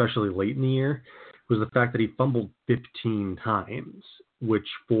back to, especially late in the year, was the fact that he fumbled 15 times, which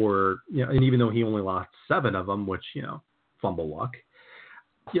and even though he only lost 7 of them, which, fumble luck,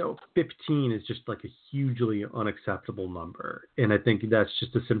 15 is just like a hugely unacceptable number. And I think that's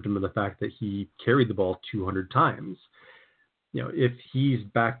just a symptom of the fact that he carried the ball 200 times. If he's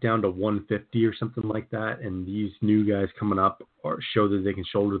back down to 150 or something like that, and these new guys coming up show that they can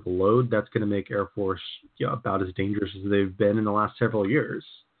shoulder the load, that's going to make Air Force about as dangerous as they've been in the last several years.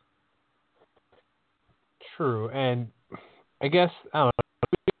 True, and I guess I don't know.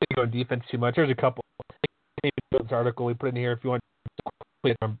 We didn't go defense too much. There's a couple. This article we put in here if you want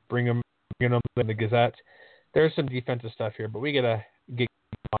to bring them in the Gazette. There's some defensive stuff here, but we gotta get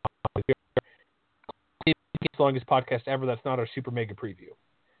longest podcast ever. That's not our super mega preview.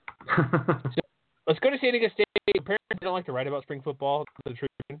 So let's go to San Diego State. Apparently, they don't like to write about spring football. The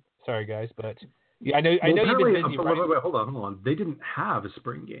Tribune. Sorry, guys, but yeah, I know you've been busy. Wait, hold on. They didn't have a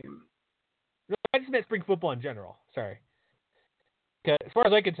spring game. No, I just meant spring football in general. Sorry. As far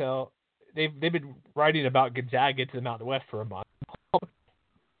as I can tell, they've been writing about Gonzaga to the Mountain West for a month.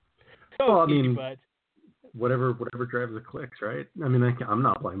 Well, I mean, whatever drives the clicks, right? I mean, I'm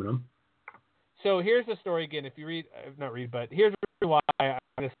not blaming them. So here's the story again. If you but here's why I'm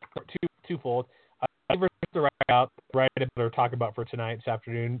going to start twofold. I versus the write about or talk about for tonight, this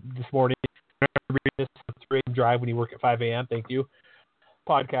afternoon, this morning. Read this 3 a.m. drive when you work at 5 a.m. Thank you.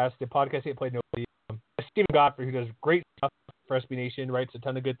 The podcast ain't played nobody. Stephen Godfrey, who does great stuff for SB Nation, writes a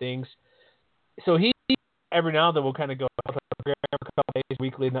ton of good things. So he every now and then will kind of go a couple days,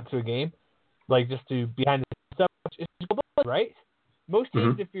 week leading up to a game, like just to behind the stuff. It's right. Most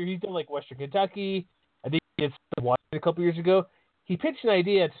teams, if he's done like Western Kentucky, I think it's Washington a couple years ago. He pitched an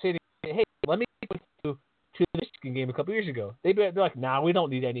idea to say, "Hey, let me go to the Michigan game a couple years ago." They're like, "Nah, we don't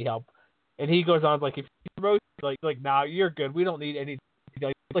need any help." And he goes on like, "If you roast, like, nah, you're good. We don't need any."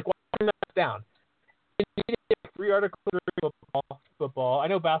 Like, why turn that down? And he did 3 articles on football. I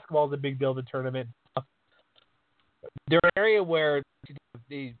know basketball is a big deal, the tournament. They're an area where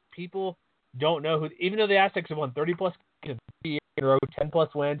the people don't know who, even though the Aztecs have won 30 plus games in a row, 10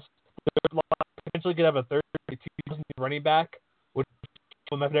 plus wins, they're potentially could have a 32 running back, which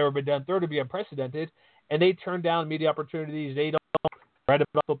have never been done. Third would be unprecedented, and they turn down media opportunities. They don't write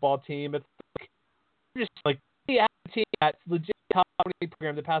about a football team. It's just like they have a team that's legit top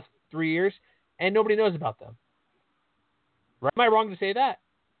program the past 3 years, and nobody knows about them. Right? Am I wrong to say that?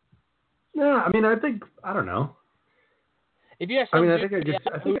 Yeah, I mean, I don't know. If you have I think I could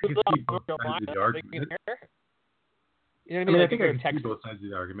see both sides of the argument. You know what I mean? I think I can see both sides of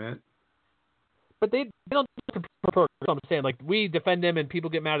the argument. But they don't prefer. I'm saying, like, we defend them and people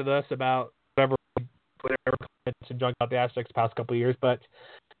get mad at us about whatever comments and junk about the Aztecs the past couple of years. But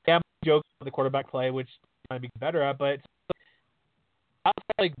yeah, I'm joking about the quarterback play, which I'm trying to be better at. But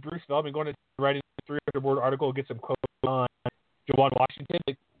outside like Bruce Feldman going to writing a 300-word article, get some quotes on Juwan Washington,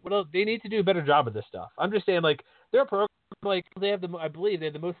 like, well, they need to do a better job of this stuff. I'm just saying, like, they're a program, like, I believe they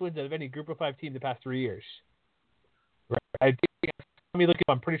have the most wins out of any Group of 5 team the past 3 years. Right? Let me look up.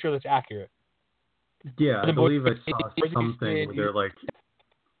 I'm pretty sure that's accurate. Yeah, I believe I saw something where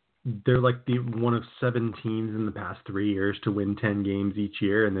they're like the one of 7 teams in the past 3 years to win 10 games each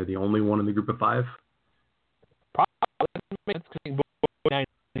year, and they're the only one in the Group of 5. Probably 9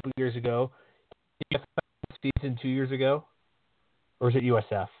 years ago. Season 2 years ago, or is it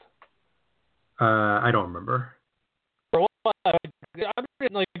USF? I don't remember. I'm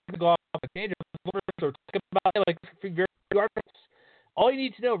just like to go off a tangent or talk about like very articles. All you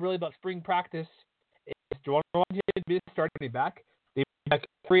need to know really about spring practice is Juwan Washington be the starting back. They back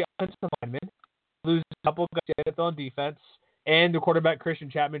 3 offensive linemen, lose a couple of guys on defense, and the quarterback Christian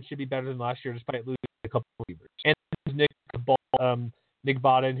Chapman should be better than last year despite losing a couple of receivers. And Nick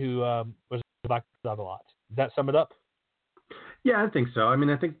Bodden, who was back a lot. Does that sum it up? Yeah, I think so. I mean,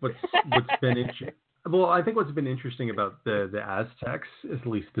 I think what's been interesting. Well, I think what's been interesting about the Aztecs, at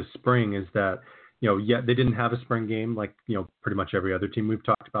least this spring, is that they didn't have a spring game like pretty much every other team we've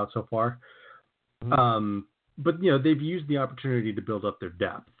talked about so far. Mm-hmm. But they've used the opportunity to build up their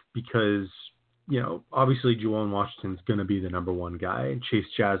depth because obviously Juwan Washington's going to be the number 1 guy, and Chase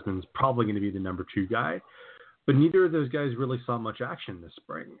Jasmine's probably going to be the number 2 guy. But neither of those guys really saw much action this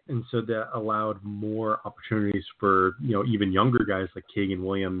spring. And so that allowed more opportunities for, even younger guys like Kagan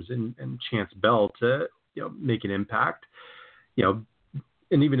Williams and Chance Bell to, make an impact. And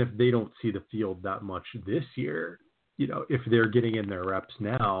even if they don't see the field that much this year, if they're getting in their reps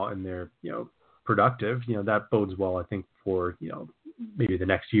now and they're, productive, that bodes well, I think, for, maybe the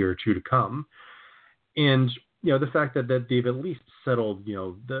next year or 2 to come. And, the fact that they've at least settled,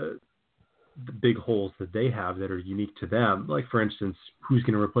 the big holes that they have that are unique to them. Like, for instance, who's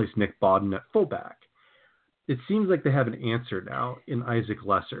going to replace Nick Bodden at fullback? It seems like they have an answer now in Isaac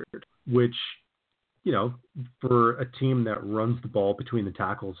Lessard, which, for a team that runs the ball between the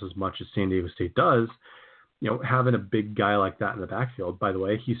tackles as much as San Diego State does, having a big guy like that in the backfield, by the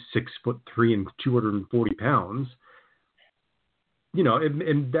way, he's 6'3" and 240 pounds,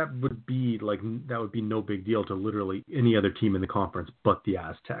 and that would be no big deal to literally any other team in the conference but the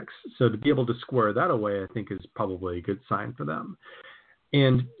Aztecs. So to be able to square that away, I think is probably a good sign for them.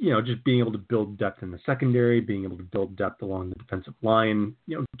 And, just being able to build depth in the secondary, being able to build depth along the defensive line,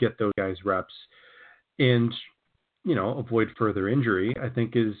 get those guys reps and, avoid further injury, I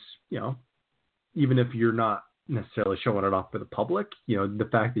think is, even if you're not necessarily showing it off for the public, the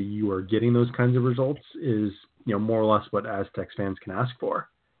fact that you are getting those kinds of results is, more or less what Aztecs fans can ask for.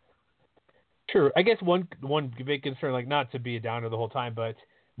 Sure. I guess one big concern, like not to be a downer the whole time, but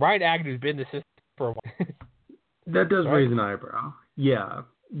Ryan Agnew's been the system for a while. That does raise an eyebrow. Yeah,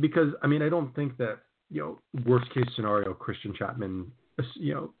 because I don't think that worst case scenario Christian Chapman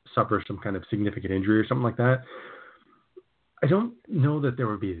suffers some kind of significant injury or something like that. I don't know that there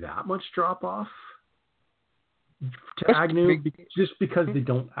would be that much drop off to Agnew, just because they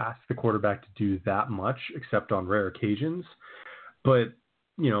don't ask the quarterback to do that much except on rare occasions. But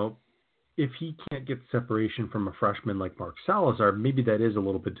if he can't get separation from a freshman like Mark Salazar, maybe that is a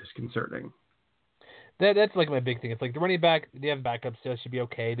little bit disconcerting. That's like my big thing. It's like the running back, they have backups, so it should be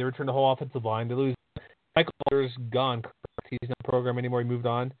okay. They return the whole offensive line. They lose. Michael Butler's gone. He's not in the program anymore. He moved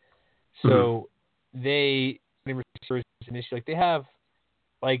on. So they initially, they have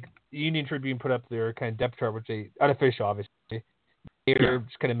like Union Tribune put up their kind of depth chart, which they unofficial, obviously. They're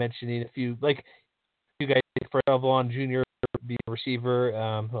just kind of mentioning a few, like you guys, Fred Avalon Jr. be a receiver.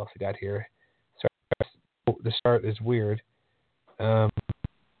 Who else we got here? Sorry, the start is weird. Put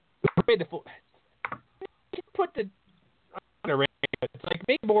the it's like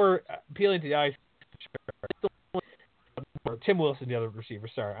make more appealing to the eyes. Tim Wilson, the other receiver.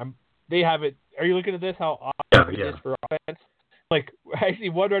 Sorry, they have it. Are you looking at this? How awesome it is for offense? Like I see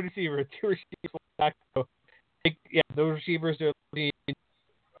one wide receiver, two receivers back. So, those receivers are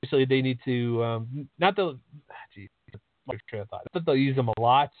obviously they need to not the. Geez, my train of thought. Not that they'll use them a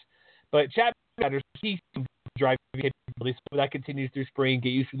lot, but Chad matters. He's driving capabilities. So that continues through spring. Get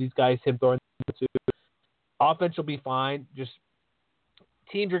used to these guys. Him throwing. Offense will be fine. Just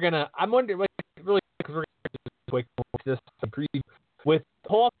teams are gonna. I'm wondering, like, really, because we're gonna this with the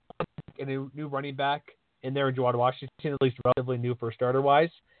whole and a new running back in there in Jawad Washington, at least relatively new for starter wise.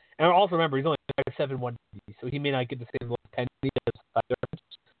 And also remember, he's only 7'1", so he may not get the same level of 10,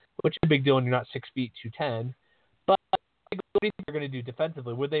 which is a big deal when you're not 6 feet 210. But what do you think they're going to do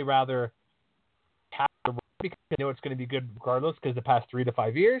defensively? Would they rather have the run because they know it's going to be good regardless because the past 3 to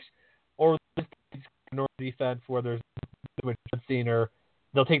 5 years, or ignore defense where there's a scene, or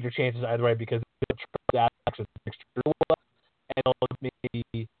they'll take their chances either way because they'll try that action and they'll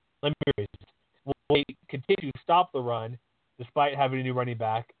maybe will they continue to stop the run despite having a new running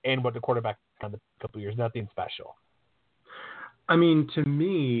back and what the quarterback done the couple of years? Nothing special. I mean, to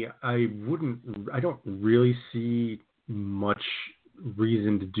me, I don't really see much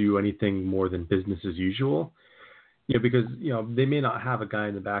reason to do anything more than business as usual. Because, they may not have a guy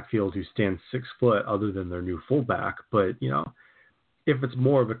in the backfield who stands 6 foot other than their new fullback, but, if it's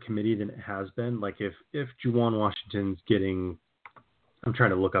more of a committee than it has been, like if Juwan Washington's getting, I'm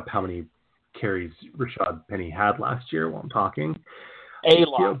trying to look up how many carries Rashad Penny had last year while I'm talking. A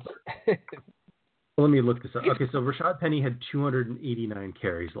lot. Let me look this up. Okay, so Rashad Penny had 289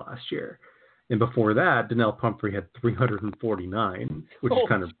 carries last year. And before that, Donnell Pumphrey had 349, which is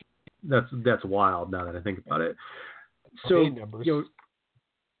kind of, that's wild now that I think about it. So,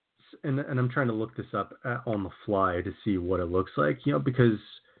 and I'm trying to look this up on the fly to see what it looks like, because,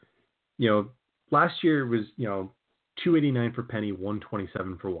 last year it was, 289 for Penny,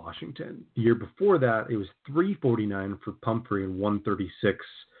 127 for Washington. The year before that, it was 349 for Pumphrey and 136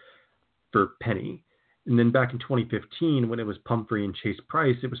 for Penny. And then back in 2015, when it was Pumphrey and Chase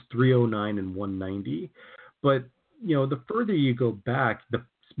Price, it was 309 and 190. But, the further you go back, the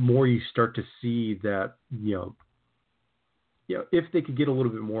more you start to see that, if they could get a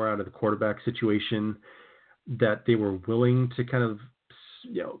little bit more out of the quarterback situation, that they were willing to kind of,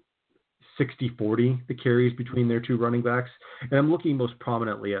 60-40 the carries between their two running backs. And I'm looking most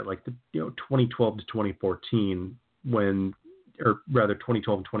prominently at like the, 2012 to 2014 or rather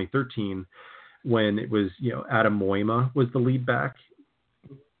 2012 and 2013, when it was, Adam Moima was the lead back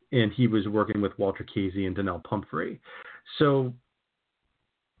and he was working with Walter Casey and Donnell Pumphrey. So,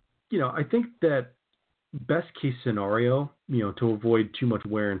 I think that best case scenario, to avoid too much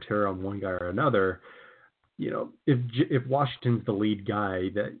wear and tear on one guy or another, if Washington's the lead guy,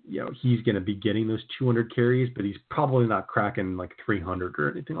 that, he's going to be getting those 200 carries, but he's probably not cracking like 300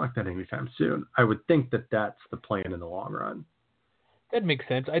 or anything like that anytime soon. I would think that that's the plan in the long run. That makes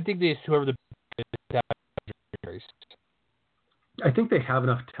sense. I think they whoever the carries. I think they have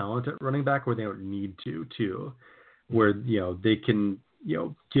enough talent at running back where they don't need to, too, where, they can,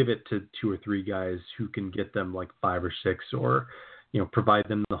 give it to 2 or 3 guys who can get them like 5 or 6 or, provide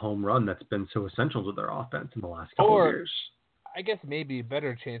them the home run that's been so essential to their offense in the last couple of years. I guess maybe a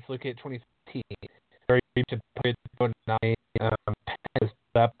better chance, look at 2015, where you to put 9,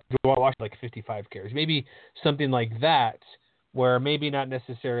 like 55 carries. Maybe something like that, where maybe not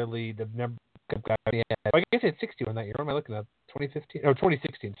necessarily the number of guys. I guess it's 60 on that year. What am I looking at? 2015? Oh,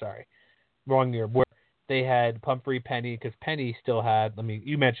 2016, sorry. Wrong year. Where they had Pumphrey, Penny, because Penny still had.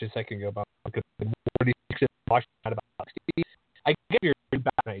 You mentioned a second ago about 46 Washington had about 60. I give you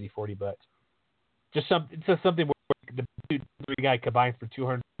back 90-40, but just something where the three guy combined for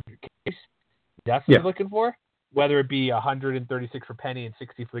 200 Ks. That's what you're looking for. Whether it be 136 for Penny and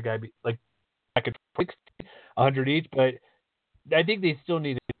 60 for the guy, like back at 60, 100 each. But I think they still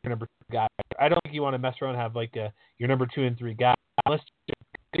need a number 2 guy. I don't think you want to mess around and have like your number 2 and 3 guy. Unless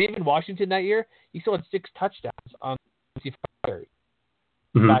even Washington that year, he still had 6 touchdowns on 55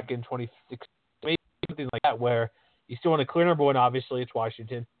 back in 2016. Maybe something like that where you still want to clear number 1. Obviously, it's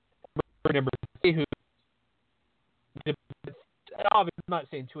Washington. Number 3, who I'm not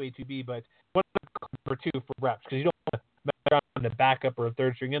saying 2A, 2B, but one number 2 for reps because you don't want to mess around on the backup or a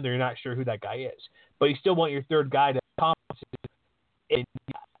third string in there. You're not sure who that guy is, but you still want your third guy to accomplish it.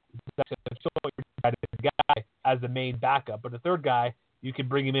 Still want your guy as the main backup, but the third guy you can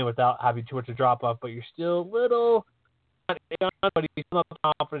bring him in without having too much to drop off. But you're still a little, but you still have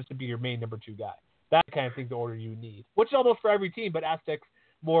the confidence to be your main number 2 guy. That kind of thing, the order you need, which is almost for every team, but Aztecs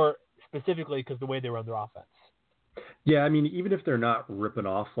more specifically because the way they run their offense. Yeah, I mean, even if they're not ripping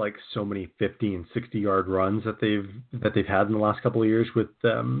off like so many 50 and 60-yard runs that they've had in the last couple of years with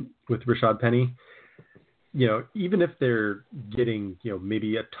Rashad Penny, even if they're getting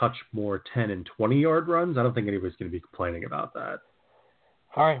maybe a touch more 10 and 20-yard runs, I don't think anybody's going to be complaining about that.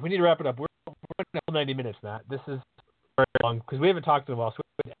 All right, we need to wrap it up. We're running 90 minutes, Matt. This is very long because we haven't talked in a while, so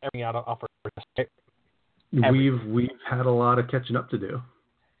we're everything out off our We've had a lot of catching up to do.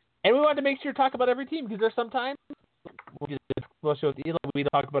 And we wanted to make sure to talk about every team because there's sometimes we'll show with Eli, we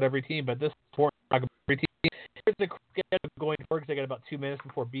don't talk about every team, but this is important to talk about every team. Here's the schedule going forward because I got about 2 minutes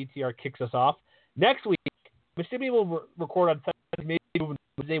before BTR kicks us off. Next week, maybe we'll record on Sunday, maybe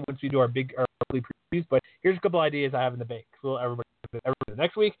Wednesday once we do our early previews, but here's a couple ideas I have in the bank. So everybody.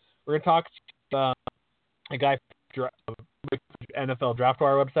 Next week, we're going to talk to a guy from NFL Draft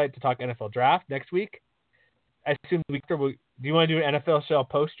Wire website to talk NFL Draft next week. As soon as do you want to do an NFL show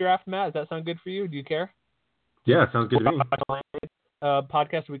post-draft, Matt? Does that sound good for you? Do you care? Yeah, sounds good to me.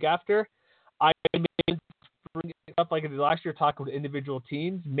 Podcast week after. I may bring it up like I did last year, talking with individual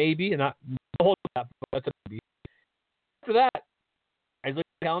teams, maybe, and not the whole that, but that's a maybe. After that, I look at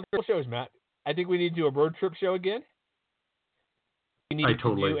the calendar shows, Matt. I think we need to do a road trip show again. We need to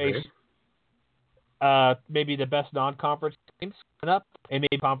do maybe the best non-conference games coming up, and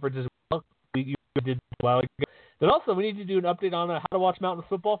maybe conference as well. You did a while ago. Then also, we need to do an update on how to watch mountain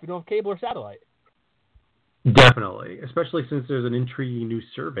football if you don't have cable or satellite. Definitely, especially since there's an intriguing new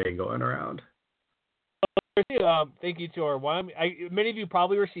survey going around. Thank you to our Wyoming. Many of you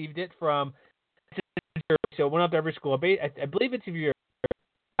probably received it from. So it went out to every school. I believe it's if you're.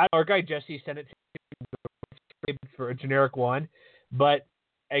 Our guy Jesse sent it to for a generic one, but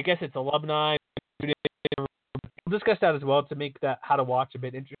I guess it's alumni. We'll discuss that as well to make that how to watch a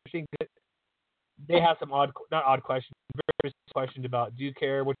bit interesting. They have some not odd questions, various questions about do you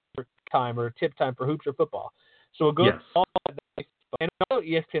care what's your time or tip time for hoops or football. So we'll go through all that. And I know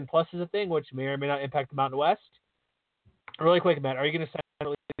ESPN Plus is a thing, which may or may not impact the Mountain West. Really quick, Matt, are you going to sign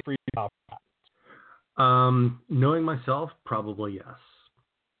up for you? Knowing myself, probably yes.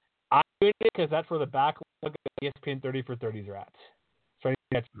 I'm doing it because that's where the backlog of ESPN 30 for 30s are at. So I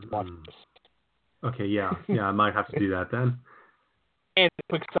need to watch this. Okay, yeah, I might have to do that then. And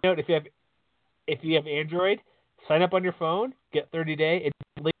quick side note, if you have Android, sign up on your phone, get 30-day, it's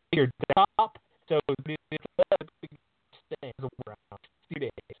linked to your desktop, so it's around 2 days.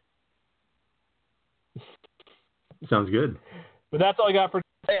 Sounds good. But that's all I got for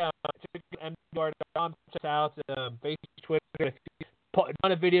today. MDR.com, check out Facebook, Twitter. A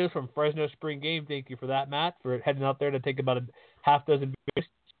ton of videos from Fresno Spring Game. Thank you for that, Matt, for heading out there to take about a half dozen videos.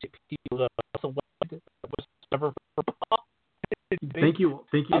 Thank you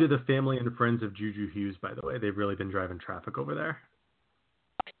to the family and friends of Juju Hughes, by the way. They've really been driving traffic over there.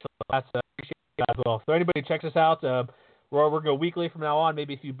 So that's appreciate that as well. So anybody checks us out, we're going to go weekly from now on.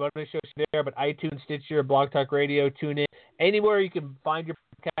 Maybe a few bonus shows there, but iTunes, Stitcher, Blog Talk Radio, tune in. Anywhere you can find your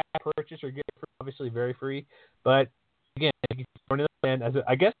purchase or get it, obviously very free. But again, thank you for joining us. And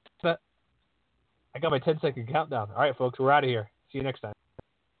I guess I got my 10-second countdown. All right, folks, we're out of here. See you next time.